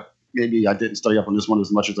admit, maybe I didn't study up on this one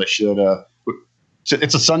as much as I should.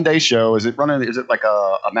 It's a Sunday show. Is it running? Is it like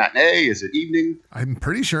a matinee? Is it evening? I'm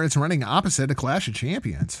pretty sure it's running opposite a Clash of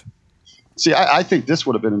Champions. See, I think this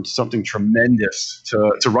would have been something tremendous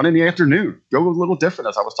to run in the afternoon. Go a little different,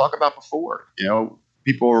 as I was talking about before.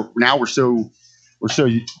 People we're so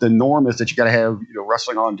the norm is that you got to have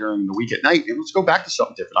wrestling on during the week at night. And let's go back to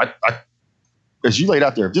something different. I as you laid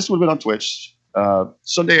out there, if this would have been on Twitch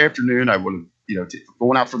Sunday afternoon, I would have.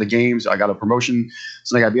 Going out for the games. I got a promotion.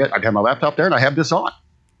 Something I'd have my laptop there and I have this on.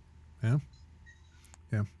 Yeah.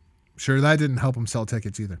 Sure, that didn't help him sell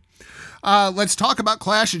tickets either. Let's talk about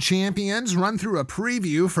Clash of Champions. Run through a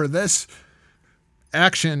preview for this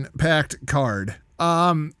action-packed card.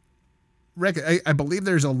 Rick, I believe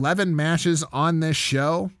there's 11 matches on this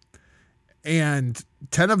show, and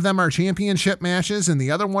 10 of them are championship matches, and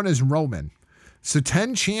the other one is Roman. So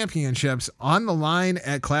 10 championships on the line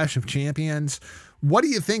at Clash of Champions. What do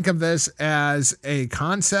you think of this as a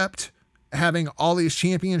concept, having all these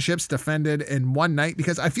championships defended in one night?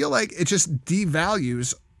 Because I feel like it just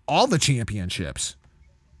devalues all the championships.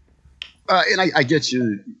 And I get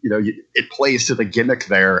you, it plays to the gimmick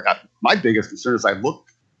there. My biggest concern as I look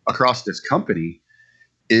across this company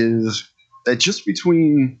is that just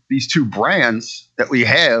between these two brands that we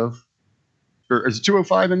have, or is it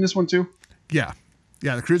 205 in this one too? Yeah.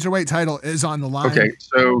 Yeah, the Cruiserweight title is on the line. Okay,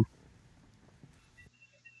 so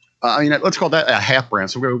I mean, let's call that a half brand.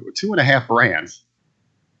 So we're 2.5 brands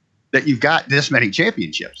that you've got this many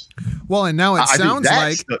championships. Well, and now it sounds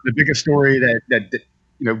like the biggest story that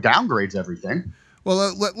downgrades everything.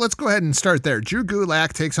 Well, let's go ahead and start there. Drew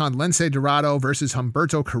Gulak takes on Lince Dorado versus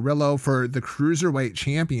Humberto Carrillo for the Cruiserweight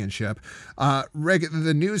Championship.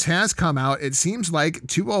 The news has come out. It seems like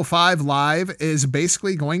 205 Live is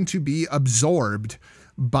basically going to be absorbed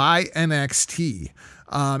by NXT.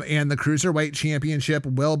 And the Cruiserweight Championship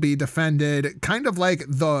will be defended kind of like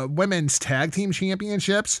the Women's Tag Team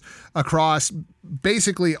Championships across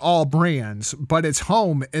basically all brands, but its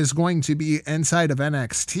home is going to be inside of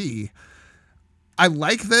NXT. I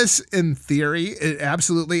like this in theory. It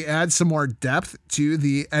absolutely adds some more depth to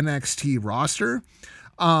the NXT roster.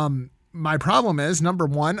 My problem is, number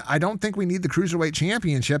one, I don't think we need the Cruiserweight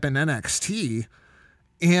Championship in NXT.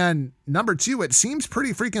 And number two, it seems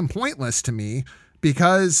pretty freaking pointless to me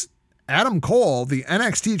because Adam Cole, the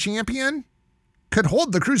NXT champion, could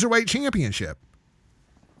hold the Cruiserweight Championship.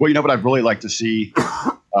 Well, you know what I'd really like to see?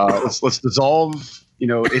 Let's dissolve.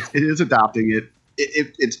 It is adopting it.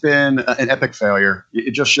 It's been an epic failure.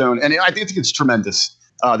 It just shown, and I think it's tremendous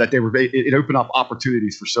that it opened up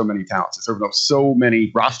opportunities for so many talents. It's opened up so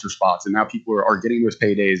many roster spots, and now people are getting those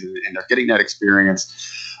paydays and they're getting that experience.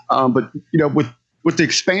 But with the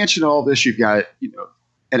expansion of all this, you've got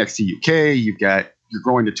NXT UK, you're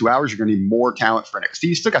growing to 2 hours. You're going to need more talent for NXT.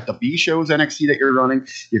 You still got the B shows NXT that you're running.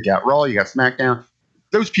 You've got Raw, you got SmackDown.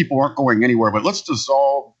 Those people aren't going anywhere. But let's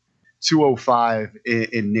dissolve 205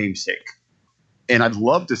 in namesake. And I'd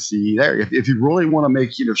love to see there. If you really want to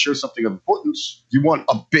make, show something of importance, you want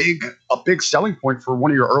a big selling point for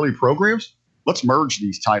one of your early programs, let's merge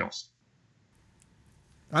these titles.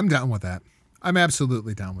 I'm down with that. I'm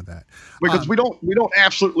absolutely down with that. Because we don't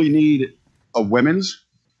absolutely need a women's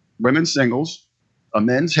singles, a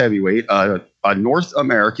men's heavyweight, a North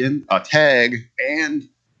American, a tag, and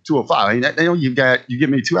 205. I mean, you give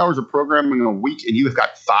me 2 hours of programming in a week, and you have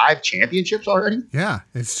got 5 championships already. Yeah,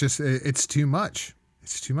 it's too much.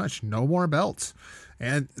 It's too much. No more belts.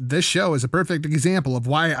 And this show is a perfect example of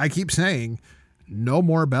why I keep saying no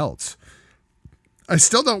more belts. I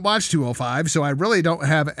still don't watch 205, so I really don't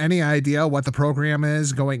have any idea what the program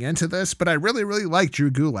is going into this, but I really, really like Drew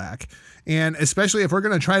Gulak. And especially if we're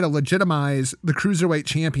going to try to legitimize the Cruiserweight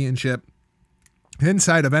Championship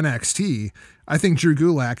inside of NXT, I think Drew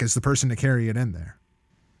Gulak is the person to carry it in there.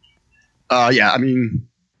 Yeah, I mean,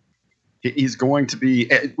 he's going to be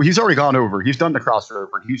 – he's already gone over. He's done the crossover.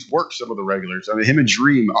 He's worked some of the regulars. I mean, him and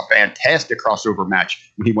Dream, a fantastic crossover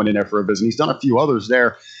match when he went in there for a visit. He's done a few others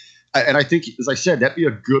there. And I think, as I said, that'd be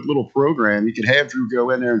a good little program. You could have Drew go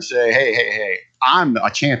in there and say, hey, I'm a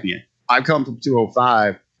champion. I've come from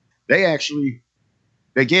 205.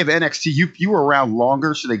 They gave NXT, you were around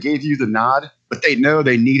longer, so they gave you the nod, but they know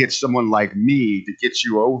they needed someone like me to get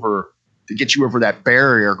you over that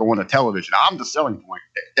barrier going to television. I'm the selling point.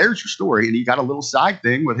 There's your story. And you got a little side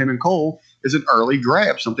thing with him and Cole as an early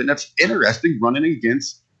grab, something that's interesting running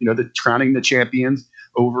against, crowning the champions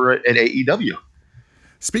over at AEW.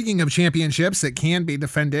 Speaking of championships that can be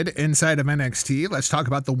defended inside of NXT, let's talk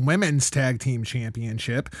about the Women's Tag Team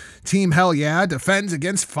Championship. Team Hell Yeah defends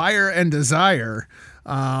against Fire and Desire.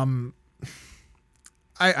 I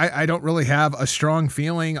don't really have a strong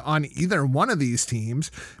feeling on either one of these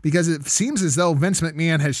teams because it seems as though Vince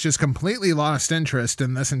McMahon has just completely lost interest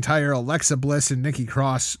in this entire Alexa Bliss and Nikki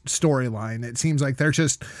Cross storyline. It seems like they're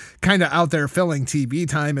just kind of out there filling TV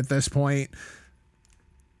time at this point.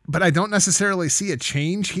 But I don't necessarily see a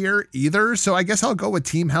change here either. So I guess I'll go with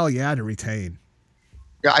Team Hell Yeah to retain.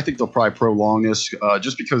 Yeah, I think they'll probably prolong this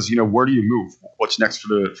just because, where do you move? What's next for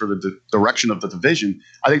the direction of the division?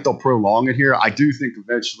 I think they'll prolong it here. I do think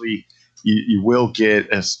eventually you will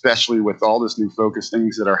get, especially with all this new focus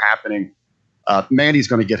things that are happening, Mandy's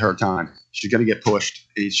going to get her time. She's going to get pushed.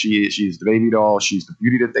 She's the baby doll. She's the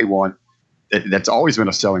beauty that they want. That's always been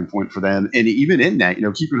a selling point for them. And even in that,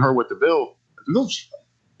 keeping her with the Bill's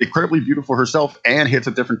incredibly beautiful herself and hits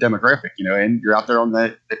a different demographic, and you're out there on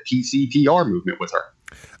that PCPR movement with her.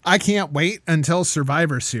 I can't wait until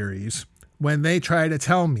Survivor Series when they try to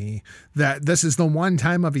tell me that this is the one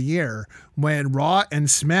time of a year when Raw and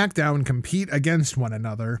SmackDown compete against one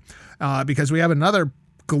another, because we have another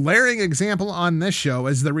glaring example on this show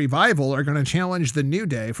as the Revival are going to challenge the New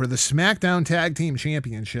Day for the SmackDown Tag Team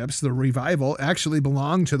Championships. The Revival actually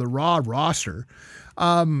belong to the Raw roster.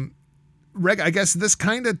 Reg, I guess this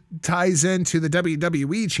kind of ties into the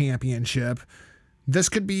WWE Championship. This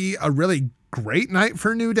could be a really great night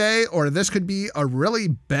for New Day, or this could be a really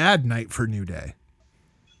bad night for New Day.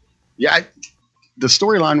 Yeah, the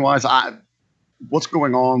storyline wise, what's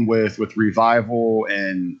going on with Revival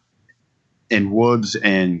and Woods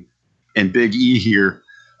and Big E here?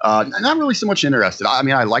 Not really so much interested. I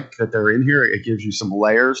mean, I like that they're in here. It gives you some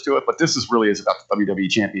layers to it, but this really is about the WWE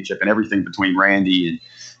Championship and everything between Randy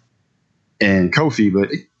and Kofi. But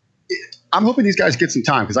I'm hoping these guys get some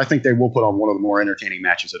time because I think they will put on one of the more entertaining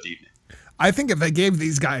matches of the evening. I think if they gave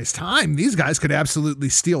these guys time, these guys could absolutely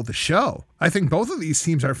steal the show. I think both of these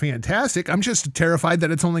teams are fantastic. I'm just terrified that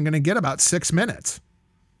it's only going to get about 6 minutes.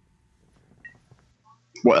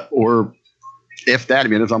 Well, or if that, I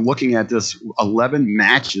mean, as I'm looking at this 11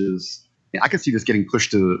 matches, I could see this getting pushed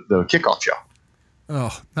to the kickoff show.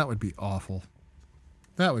 Oh, that would be awful.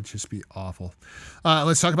 That would just be awful.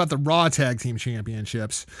 Let's talk about the Raw Tag Team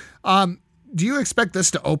Championships. Do you expect this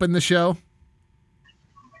to open the show?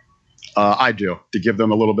 I do, to give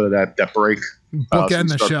them a little bit of that break. Bookend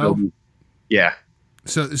the show. Building. Yeah.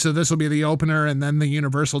 So this will be the opener and then the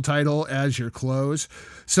Universal title as your close.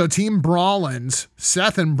 So Team Brawlins,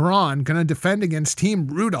 Seth and Braun, going to defend against Team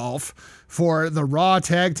Rudolph for the Raw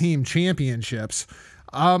Tag Team Championships.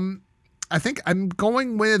 I think I'm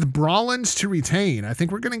going with Brawlins to retain. I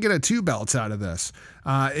think we're going to get a 2 belts out of this.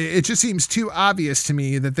 It just seems too obvious to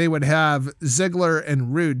me that they would have Ziggler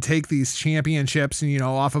and Rude take these championships and,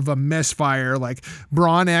 off of a misfire, like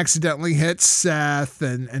Braun accidentally hits Seth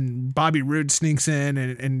and Bobby Roode sneaks in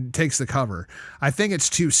and takes the cover. I think it's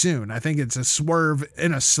too soon. I think it's a swerve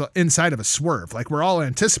inside of a swerve. Like we're all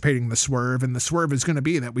anticipating the swerve, and the swerve is going to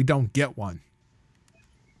be that we don't get one.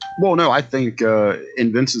 Well, no, I think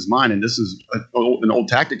in Vince's mind, and this is an old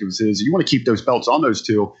tactic of his, you want to keep those belts on those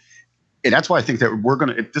two. And that's why I think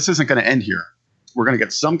that this isn't going to end here. We're going to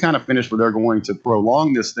get some kind of finish where they're going to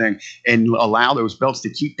prolong this thing and allow those belts to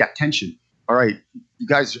keep that tension. All right, you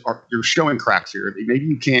guys you're showing cracks here. Maybe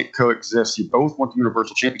you can't coexist. You both want the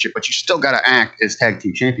Universal Championship, but you still got to act as tag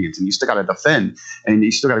team champions, and you still got to defend, and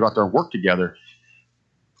you still got to go out there and work together.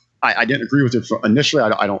 I didn't agree with it initially.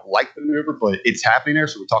 I don't like the maneuver, but it's happening there.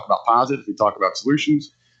 So we talk about positives, we talk about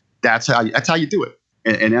solutions. That's how you do it,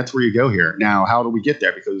 and that's where you go here. Now, how do we get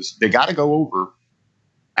there? Because they got to go over.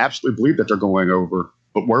 Absolutely believe that they're going over,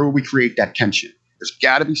 but where will we create that tension? There's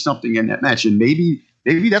got to be something in that match, and maybe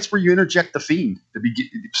that's where you interject the Fiend to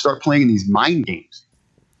start playing these mind games.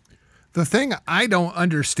 The thing I don't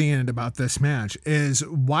understand about this match is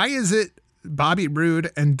why is it Bobby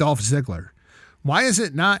Roode and Dolph Ziggler? Why is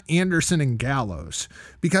it not Anderson and Gallows?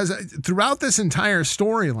 Because throughout this entire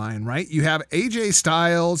storyline, right, you have AJ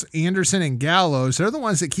Styles, Anderson, and Gallows. They're the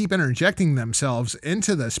ones that keep interjecting themselves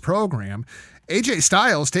into this program. AJ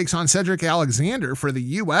Styles takes on Cedric Alexander for the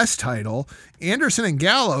U.S. title. Anderson and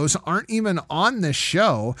Gallows aren't even on this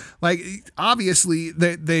show. Like, obviously,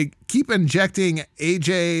 they keep injecting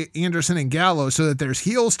AJ, Anderson, and Gallows so that there's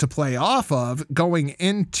heels to play off of going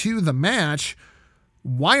into the match.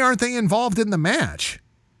 Why aren't they involved in the match?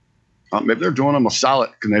 Maybe they're doing them a solid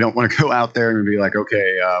because they don't want to go out there and be like,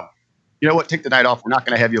 okay, you know what, take the night off. We're not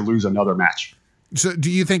going to have you lose another match. So do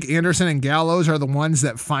you think Anderson and Gallows are the ones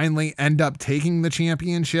that finally end up taking the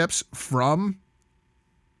championships from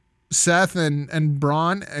Seth and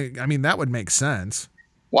Braun? I mean, that would make sense.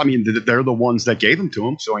 Well, I mean, they're the ones that gave them to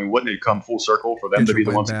him. So, I mean, wouldn't it come full circle for them to be the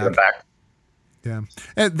ones that get them back? Yeah.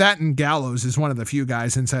 And that and Gallows is one of the few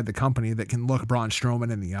guys inside the company that can look Braun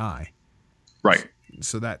Strowman in the eye. Right.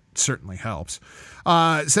 So that certainly helps.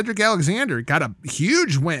 Cedric Alexander got a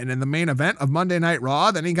huge win in the main event of Monday Night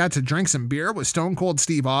Raw. Then he got to drink some beer with Stone Cold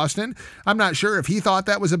Steve Austin. I'm not sure if he thought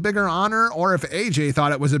that was a bigger honor or if AJ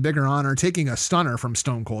thought it was a bigger honor taking a stunner from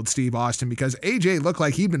Stone Cold Steve Austin, because AJ looked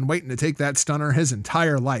like he'd been waiting to take that stunner his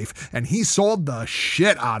entire life, and he sold the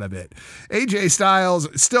shit out of it. AJ Styles,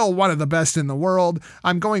 still one of the best in the world.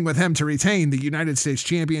 I'm going with him to retain the United States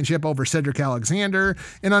Championship over Cedric Alexander.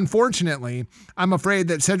 And unfortunately, I'm afraid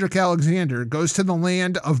that Cedric Alexander goes to the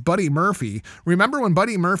land of Buddy Murphy. Remember when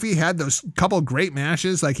Buddy Murphy had those couple great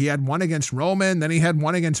matches? Like he had one against Roman, then he had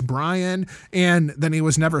one against Bryan, and then he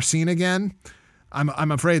was never seen again.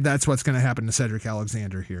 I'm afraid that's what's going to happen to Cedric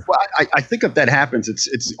Alexander here. Well, I think if that happens,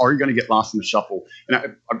 it's are you going to get lost in the shuffle? And I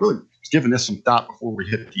really was giving this some thought before we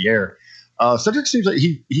hit the air. Cedric seems like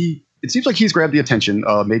it seems like he's grabbed the attention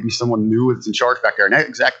of maybe someone new that's in charge back there, and that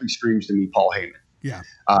exactly screams to me Paul Heyman. Yeah.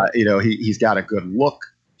 He's got a good look.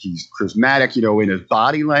 He's charismatic, in his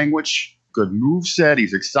body language, good moveset.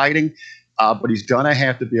 He's exciting, but he's going to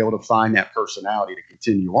have to be able to find that personality to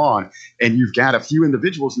continue on. And you've got a few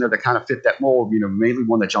individuals in there that kind of fit that mold. Mainly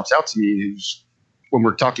one that jumps out to me is when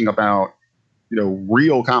we're talking about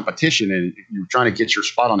real competition and you're trying to get your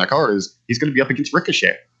spot on that card, is he's going to be up against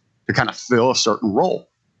Ricochet to kind of fill a certain role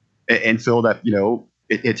and feel that,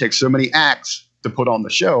 it takes so many acts to put on the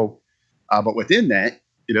show. But within that,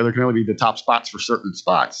 there can only be the top spots for certain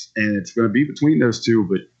spots, and it's going to be between those two.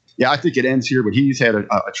 But yeah, I think it ends here, but he's had a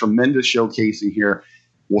tremendous showcasing here.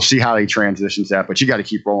 We'll see how he transitions that, but you got to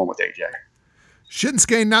keep rolling with AJ.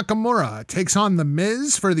 Shinsuke Nakamura takes on The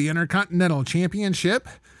Miz for the Intercontinental Championship.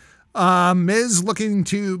 Miz looking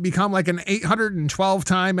to become like an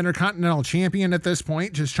 812-time Intercontinental Champion at this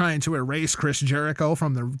point, just trying to erase Chris Jericho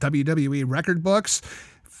from the WWE record books.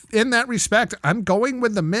 In that respect, I'm going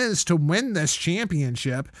with The Miz to win this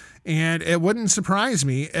championship, and it wouldn't surprise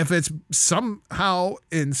me if it's somehow,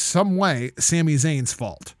 in some way, Sami Zayn's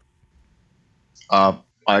fault. I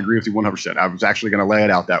agree with you 100%. I was actually going to lay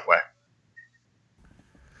it out that way.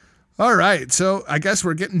 All right, so I guess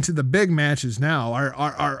we're getting to the big matches now.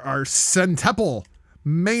 Our centuple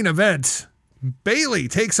main event. Bayley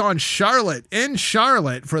takes on Charlotte in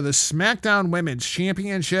Charlotte for the SmackDown Women's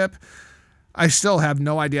Championship. I still have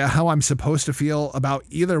no idea how I'm supposed to feel about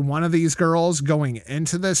either one of these girls going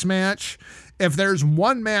into this match. If there's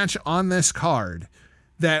one match on this card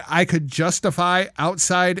that I could justify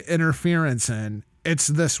outside interference in, it's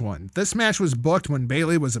this one. This match was booked when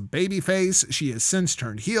Bayley was a babyface. She has since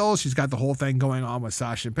turned heel. She's got the whole thing going on with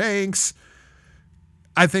Sasha Banks.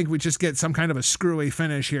 I think we just get some kind of a screwy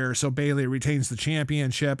finish here, so Bayley retains the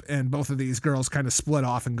championship, and both of these girls kind of split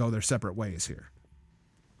off and go their separate ways here.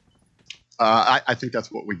 I think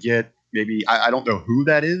that's what we get. Maybe, I don't know who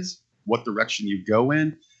that is, what direction you go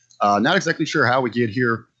in. Not exactly sure how we get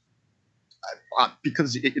here.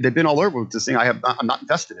 Because they've been all over with this thing. I'm not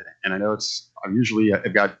invested in it. And I know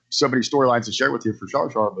I've got so many storylines to share with you for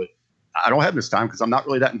Char, but I don't have this time because I'm not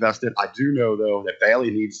really that invested. I do know, though, that Bayley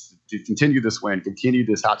needs to continue this win, continue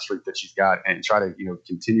this hot streak that she's got, and try to,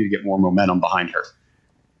 continue to get more momentum behind her.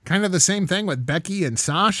 Kind of the same thing with Becky and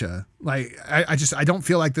Sasha. Like, I don't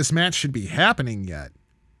feel like this match should be happening yet.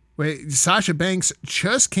 Wait, Sasha Banks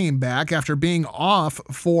just came back after being off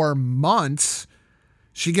for months.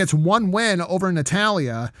 She gets one win over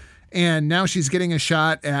Natalya, and now she's getting a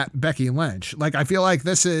shot at Becky Lynch. Like, I feel like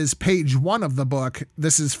this is page 1 of the book.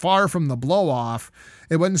 This is far from the blow-off.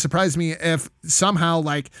 It wouldn't surprise me if somehow,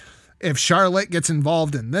 if Charlotte gets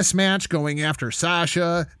involved in this match going after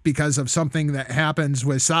Sasha because of something that happens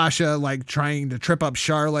with Sasha, like trying to trip up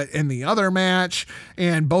Charlotte in the other match,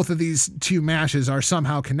 and both of these two matches are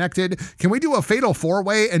somehow connected. Can we do a fatal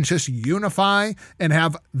 4-way and just unify and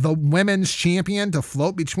have the women's champion to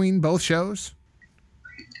float between both shows?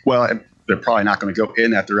 Well, they're probably not going to go in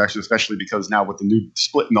that direction, especially because now with the new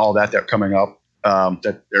split and all that coming up,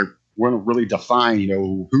 that they're want to really define,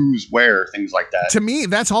 who's where, things like that. To me,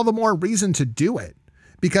 that's all the more reason to do it,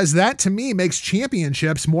 because that to me makes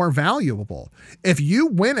championships more valuable. If you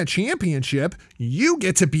win a championship, you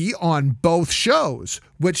get to be on both shows,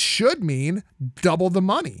 which should mean double the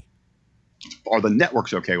money. Are the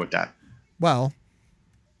networks okay with that? Well,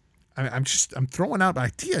 I'm throwing out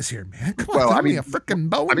ideas here, man. Come on, throw me a freaking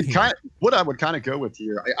bone here. What I would kind of go with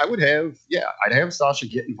here, I'd have Sasha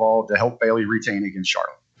get involved to help Bayley retain against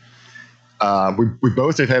Charlotte. We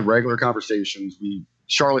both have had regular conversations.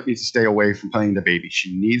 Charlotte needs to stay away from playing the baby.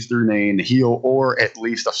 She needs to remain the heel or at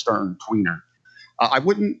least a stern tweener.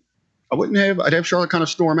 I'd have Charlotte kind of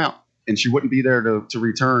storm out, and she wouldn't be there to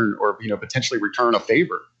return or potentially return a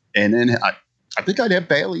favor. And then I think I'd have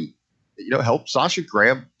Bayley, help Sasha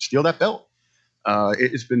steal that belt.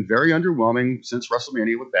 It's been very underwhelming since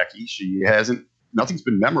WrestleMania with Becky. Nothing's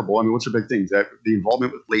been memorable. I mean, what's her big things? The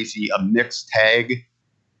involvement with Lacey, a mixed tag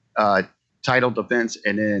title defense,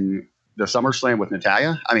 and then the SummerSlam with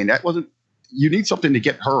Natalya. I mean, you need something to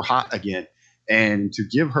get her hot again and to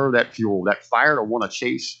give her that fuel, that fire to want to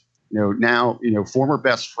chase, now, former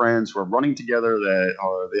best friends who are running together that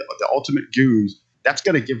are the ultimate goons. That's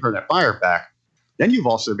going to give her that fire back. Then you've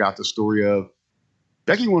also got the story of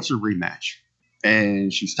Becky wants a rematch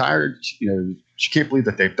and she's tired. She can't believe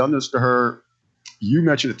that they've done this to her. You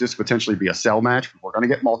mentioned that this could potentially be a cell match. We're going to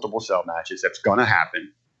get multiple cell matches. That's going to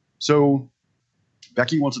happen. So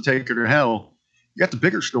Becky wants to take her to hell. You got the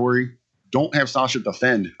bigger story. Don't have Sasha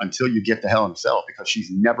defend until you get to Hell in a Cell, because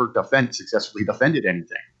she's never successfully defended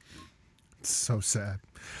anything. It's so sad.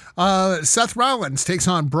 Seth Rollins takes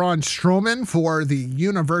on Braun Strowman for the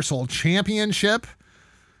Universal Championship.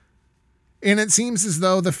 And it seems as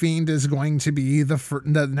though The Fiend is going to be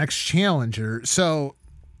the next challenger. So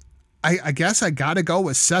I guess I got to go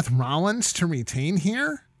with Seth Rollins to retain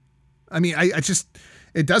here. I mean,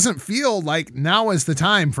 it doesn't feel like now is the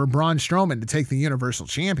time for Braun Strowman to take the Universal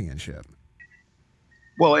Championship.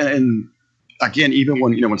 Well, and again, even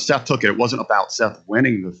when Seth took it, it wasn't about Seth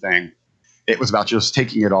winning the thing. It was about just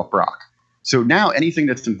taking it off Brock. So now anything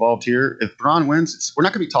that's involved here, if Braun wins, we're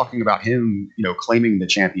not going to be talking about him, claiming the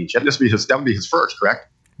championship. That would be his first, correct?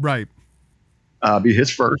 Right. Be his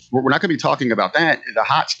first. We're not going to be talking about that. The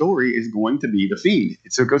hot story is going to be The Fiend.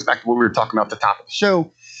 So it goes back to what we were talking about at the top of the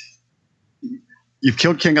show. You've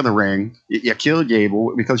killed King of the Ring. You killed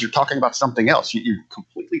Gable because you're talking about something else. You're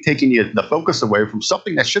completely taking the focus away from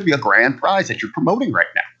something that should be a grand prize that you're promoting right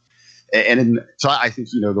now. So I think,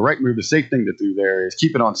 the right move, the safe thing to do there is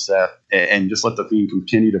keep it on Seth and just let The Fiend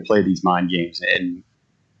continue to play these mind games. And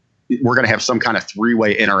we're going to have some kind of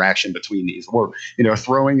three-way interaction between these. Or,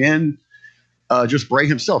 throwing in just Bray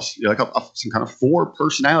himself, like some kind of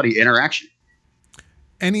four-personality interaction.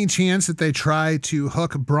 Any chance that they try to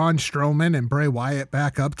hook Braun Strowman and Bray Wyatt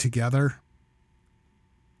back up together?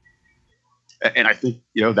 And I think,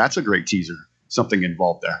 that's a great teaser, something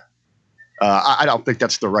involved there. I don't think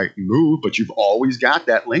that's the right move, but you've always got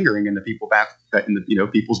that lingering in the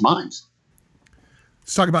people's minds.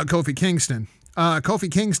 Let's talk about Kofi Kingston.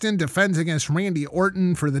 Kofi Kingston defends against Randy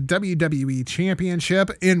Orton for the WWE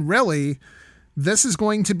Championship, and really, this is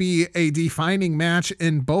going to be a defining match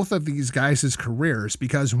in both of these guys' careers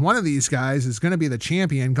because one of these guys is going to be the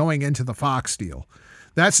champion going into the Fox deal.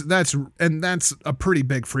 That's a pretty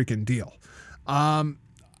big freaking deal.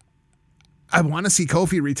 I want to see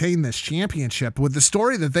Kofi retain this championship. With the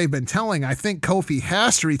story that they've been telling, I think Kofi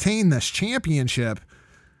has to retain this championship.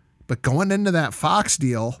 But going into that Fox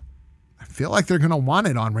deal, I feel like they're going to want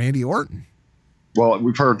it on Randy Orton. Well,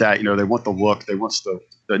 we've heard that, they want the look, they want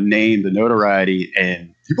the name, the notoriety,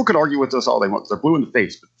 and people could argue with us all they want. They're blue in the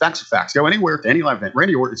face, but facts are facts. Go anywhere to any live event,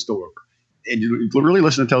 Randy Orton's still over. And you really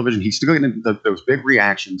listen to television, he's still getting those big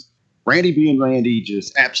reactions. Randy being Randy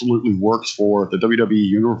just absolutely works for the WWE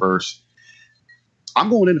universe. I'm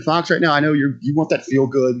going into Fox right now. I know you want that feel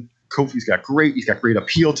good. Kofi's got great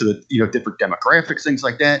appeal to the different demographics, things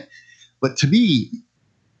like that. But to me,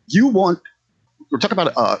 we're talking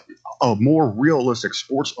about a more realistic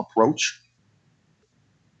sports approach.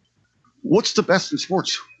 What's the best in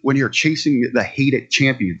sports when you're chasing the hated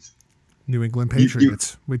champions? New England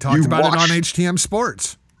Patriots. We talked about it on HTM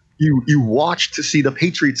Sports. You watch to see the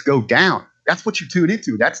Patriots go down. That's what you tune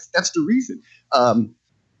into. That's the reason.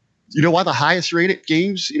 You know why the highest rated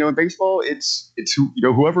games, in baseball, it's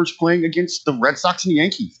whoever's playing against the Red Sox and the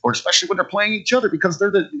Yankees, or especially when they're playing each other because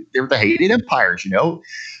they're the hated empires,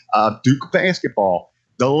 Duke basketball,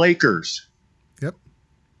 the Lakers. Yep.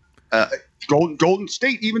 Golden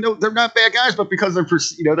State, even though they're not bad guys, but because they're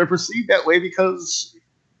perceived that way because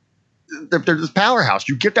they're this powerhouse.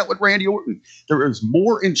 You get that with Randy Orton. There is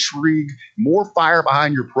more intrigue, more fire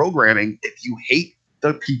behind your programming if you hate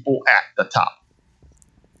the people at the top.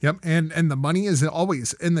 Yep, and the money is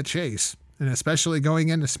always in the chase, and especially going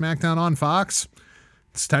into SmackDown on Fox,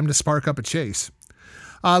 it's time to spark up a chase.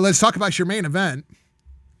 Let's talk about your main event.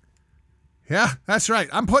 Yeah, that's right.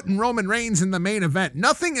 I'm putting Roman Reigns in the main event.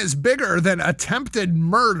 Nothing is bigger than attempted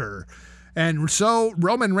murder. And so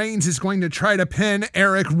Roman Reigns is going to try to pin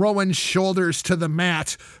Eric Rowan's shoulders to the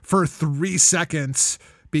mat for 3 seconds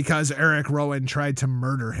because Eric Rowan tried to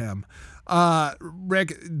murder him.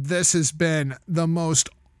 Rick, this has been the most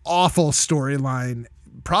awful storyline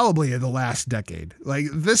probably in the last decade. Like,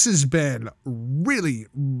 this has been really,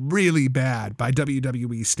 really bad by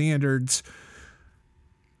WWE standards.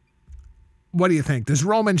 What do you think? Does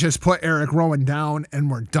Roman just put Eric Rowan down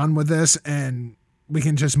and we're done with this and we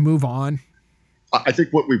can just move on? I think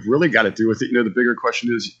what we've really got to do with it, the bigger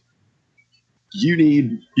question is you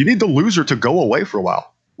need the loser to go away for a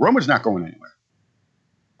while. Roman's not going anywhere.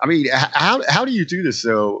 I mean, how do you do this?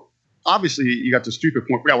 So obviously you got the stupid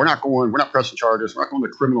point. We're not pressing charges. We're not going to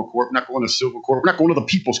criminal court. We're not going to civil court. We're not going to the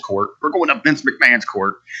people's court. We're going to Vince McMahon's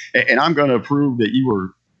court. And I'm going to prove that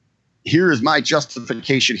here is my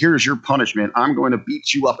justification. Here is your punishment. I'm going to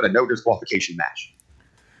beat you up in a no disqualification match.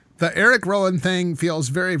 The Eric Rowan thing feels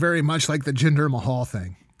very, very much like the Jinder Mahal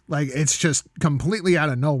thing. Like, it's just completely out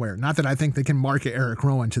of nowhere. Not that I think they can market Eric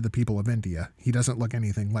Rowan to the people of India. He doesn't look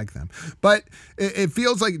anything like them. But it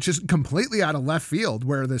feels like just completely out of left field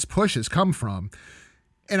where this push has come from.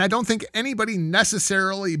 And I don't think anybody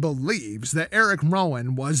necessarily believes that Eric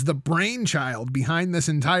Rowan was the brainchild behind this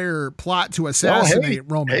entire plot to assassinate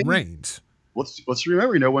Roman Reigns. Let's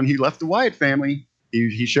remember, when he left the Wyatt family,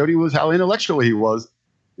 he showed how intellectual he was.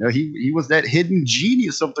 He was that hidden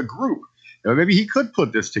genius of the group. Maybe he could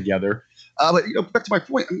put this together. But back to my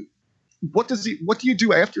point. I mean, what do you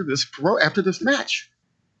do after this match?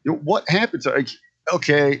 What happens? Like,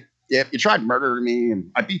 okay, yeah, you tried murdering me and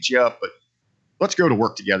I beat you up, but let's go to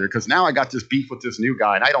work together because now I got this beef with this new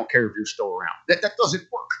guy and I don't care if you're still around. That doesn't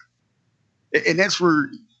work. And that's where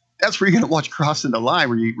you're going to watch crossing the line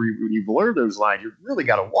when you blur those lines. You really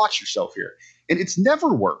got to watch yourself here. And it's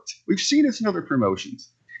never worked. We've seen this in other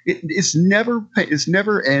promotions. It's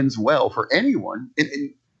never ends well for anyone, and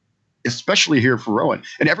especially here for Rowan.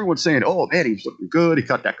 And everyone's saying, oh, man, he's looking good. He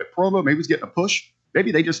cut that good promo. Maybe he's getting a push.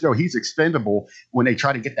 Maybe they just know he's expendable when they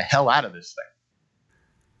try to get the hell out of this thing.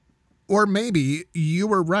 Or maybe you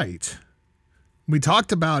were right. We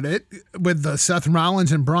talked about it with the Seth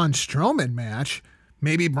Rollins and Braun Strowman match.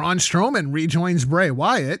 Maybe Braun Strowman rejoins Bray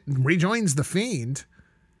Wyatt, rejoins The Fiend.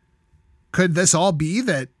 Could this all be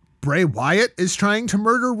that Bray Wyatt is trying to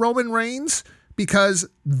murder Roman Reigns? Because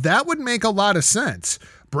that would make a lot of sense.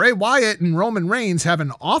 Bray Wyatt and Roman Reigns have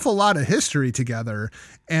an awful lot of history together.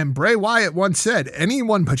 And Bray Wyatt once said,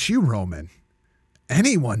 anyone but you, Roman.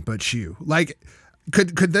 Anyone but you. Like,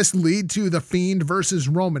 could this lead to The Fiend versus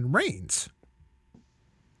Roman Reigns?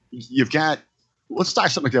 Let's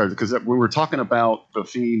dive something together, because we were talking about The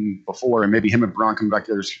Fiend before and maybe him and Braun coming back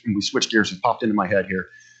together, and we switched gears and popped into my head here.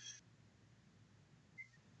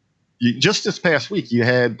 Just this past week, you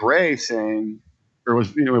had Bray saying, or it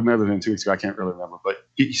was, it might have been 2 weeks ago, I can't really remember, but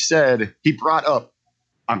he brought up,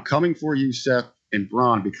 I'm coming for you, Seth and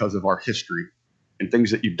Braun, because of our history and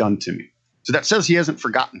things that you've done to me. So that says he hasn't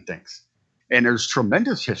forgotten things. And there's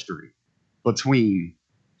tremendous history between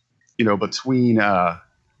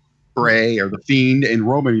Bray or The Fiend and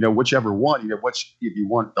Roman, whichever one, which, if you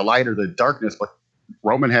want the light or the darkness, but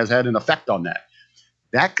Roman has had an effect on that.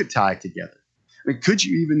 That could tie together. I mean, could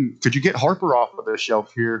you get Harper off of the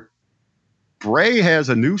shelf here? Bray has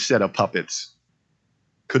a new set of puppets.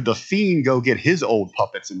 Could The Fiend go get his old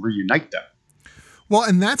puppets and reunite them? Well,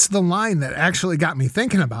 and that's the line that actually got me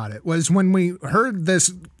thinking about it, was when we heard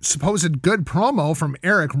this supposed good promo from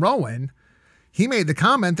Eric Rowan, he made the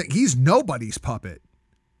comment that he's nobody's puppet.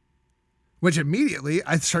 Which immediately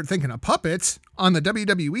I start thinking of puppets on the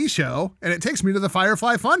WWE show, and it takes me to the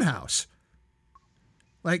Firefly Funhouse.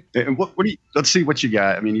 Like, and let's see what you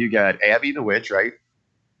got. I mean, you got Abby the Witch, right?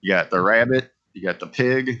 You got the rabbit, you got the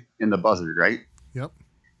pig, and the buzzard, right? Yep.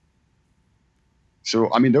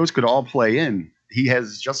 So, I mean, those could all play in. He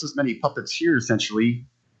has just as many puppets here, essentially,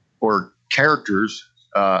 or characters.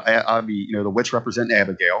 Abby, the witch represent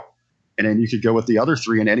Abigail, and then you could go with the other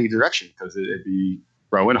three in any direction, because it'd be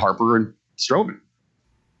Rowan, Harper, and Strowman.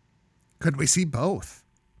 Could we see both?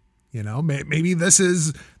 Maybe this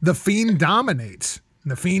is The Fiend dominates.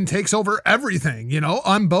 The Fiend takes over everything,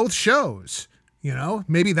 on both shows.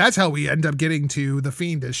 Maybe that's how we end up getting to The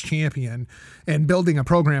Fiend as champion and building a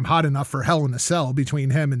program hot enough for Hell in a Cell between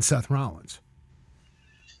him and Seth Rollins.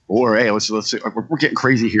 Or, hey, let's see. We're getting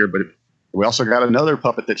crazy here, but we also got another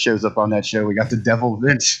puppet that shows up on that show. We got the Devil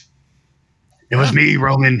Vince. It was me,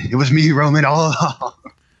 Roman. It was me, Roman, all along.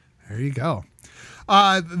 There you go.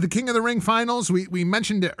 The King of the Ring finals, we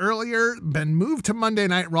mentioned it earlier, been moved to Monday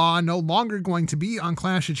Night Raw, no longer going to be on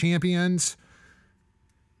Clash of Champions.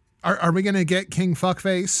 Are we going to get King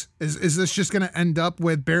Fuckface? Is this just going to end up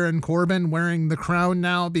with Baron Corbin wearing the crown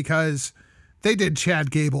now? Because they did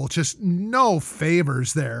Chad Gable just no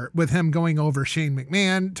favors there with him going over Shane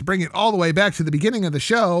McMahon. To bring it all the way back to the beginning of the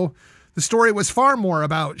show, the story was far more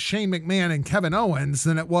about Shane McMahon and Kevin Owens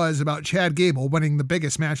than it was about Chad Gable winning the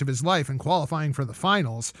biggest match of his life and qualifying for the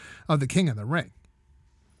finals of the King of the Ring.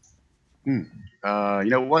 You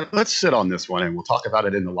know what? Let's sit on this one and we'll talk about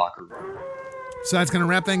it in the locker room. So that's going to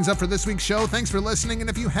wrap things up for this week's show. Thanks for listening. And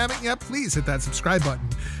if you haven't yet, please hit that subscribe button.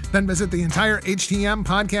 Then visit the entire HTM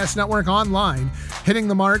Podcast Network online,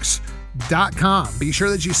 hittingthemarks.com. Be sure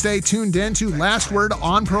that you stay tuned in to Last Word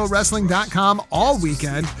on ProWrestling.com all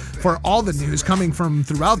weekend for all the news coming from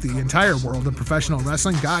throughout the entire world of professional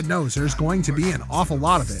wrestling. God knows there's going to be an awful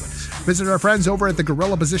lot of it. Visit our friends over at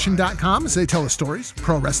thegorillaposition.com as they tell us stories,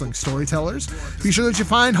 pro wrestling storytellers. Be sure that you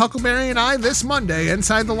find Huckleberry and I this Monday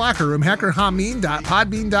inside the locker room,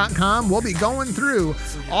 hackerhameen.podbean.com. We'll be going through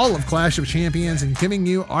all of Clash of Champions and giving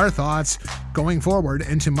you our thoughts going forward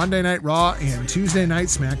into Monday Night Raw and Tuesday Night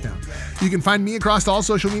SmackDown. You can find me across all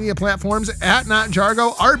social media platforms at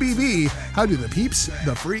NotJargo RBV. How do the peeps,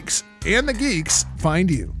 the freaks, and the geeks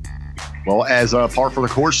find you? Well, as par for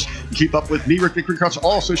the course, you keep up with me, Rick Vickery, across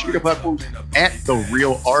all social media platforms at The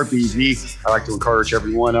Real RBV. I like to encourage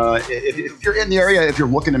everyone, if you're in the area, if you're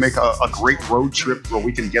looking to make a great road trip where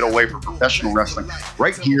we can get away from professional wrestling,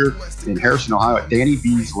 right here in Harrison, Ohio at Danny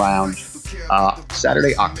B's Lounge.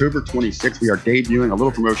 Saturday, October 26th, we are debuting a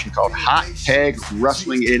little promotion called Hot Tag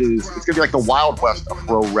Wrestling. It's going to be like the Wild West of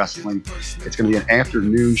pro wrestling. It's going to be an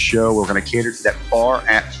afternoon show. We're going to cater to that bar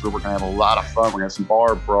atmosphere. We're going to have a lot of fun. We're going to have some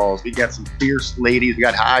bar brawls. We got some fierce ladies. We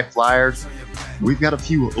got high flyers. We've got a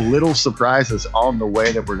few little surprises on the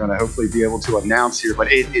way that we're going to hopefully be able to announce here, but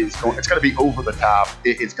it's going to be over the top.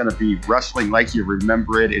 It's going to be wrestling like you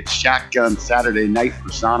remember it. It's Shotgun Saturday Night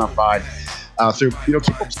personified. So, keep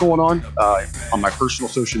what's going on my personal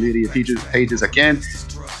social media pages again,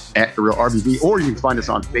 at The Real RBV, or you can find us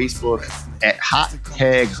on Facebook at Hot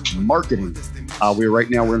Tag Marketing. We're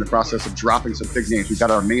in the process of dropping some big names. We've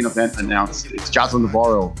got our main event announced. It's Jocelyn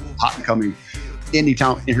Navarro, hot and coming. Indie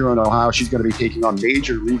Town here in Ohio. She's going to be taking on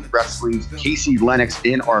Major League Wrestling's Casey Lennox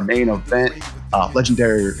in our main event.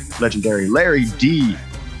 Legendary Larry D,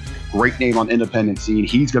 great name on independent scene.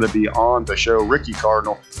 He's going to be on the show. Ricky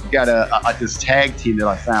Cardinal. We got this tag team that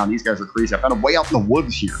I found. These guys are crazy. I found them way out in the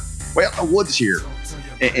woods here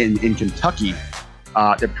in Kentucky.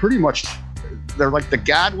 They're like the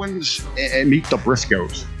Godwins and meet the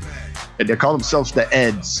Briscoes. And they call themselves the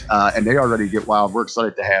Eds, and they already get wild. We're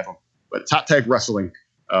excited to have them. But it's Hot Tag Wrestling.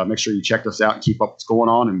 Make sure you check us out and keep up what's going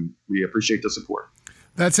on, and we appreciate the support.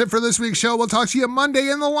 That's it for this week's show. We'll talk to you Monday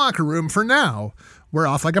in the locker room. For now, we're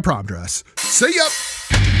off like a prom dress. See ya!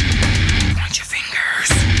 Point your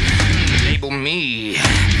fingers. Label me.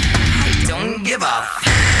 I don't give up.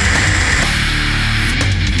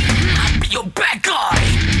 I'll be your bad guy.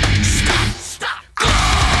 Stop. Go!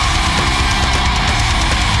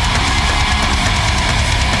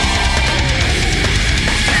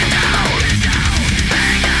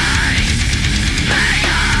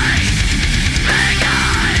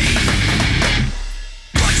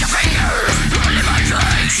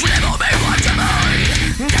 Label me what you mean.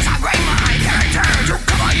 Guess I bring my character to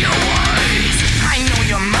cover your ways. I know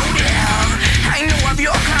your motive. I know of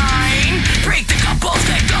your kind. Break the couples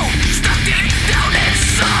that go stuck deep down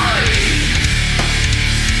inside.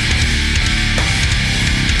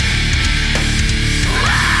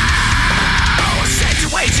 Wow,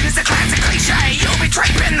 situation is a classic cliche. You'll be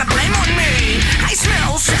draping the blame on me. I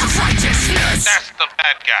smell self-righteousness. That's the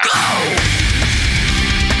bad guy. Go!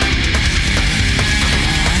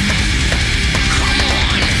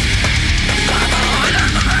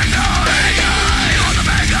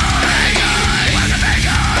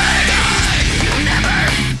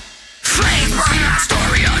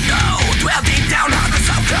 Dwell deep down on the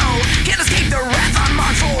subcode. Can't escape the wrath on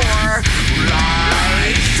March 4.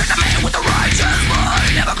 Right. Trick the man with the righteous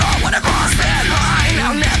mind. Never go when I cross that line.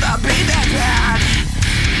 I'll never be that bad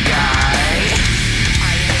guy.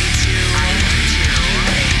 I hate you.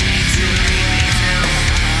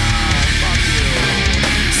 Fuck you.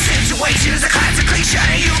 Situation is a classic cliche.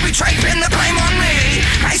 You'll be draping the blame on me.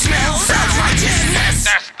 I smell self-righteousness.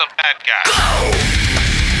 That's the bad guy. Go!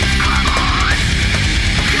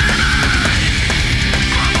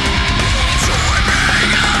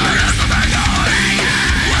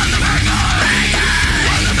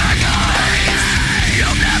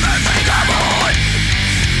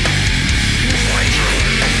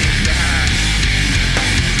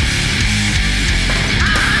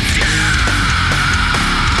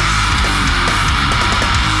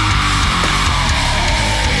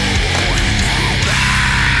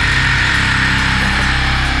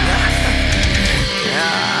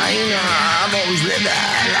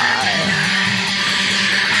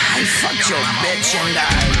 Your bitch and I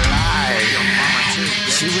lied.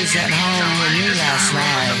 She was at home with me last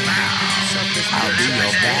night. I'll be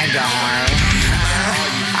your bad guy.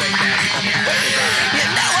 You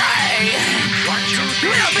know I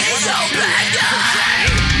will be your bad guy.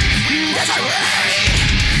 That's right.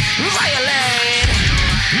 Violent.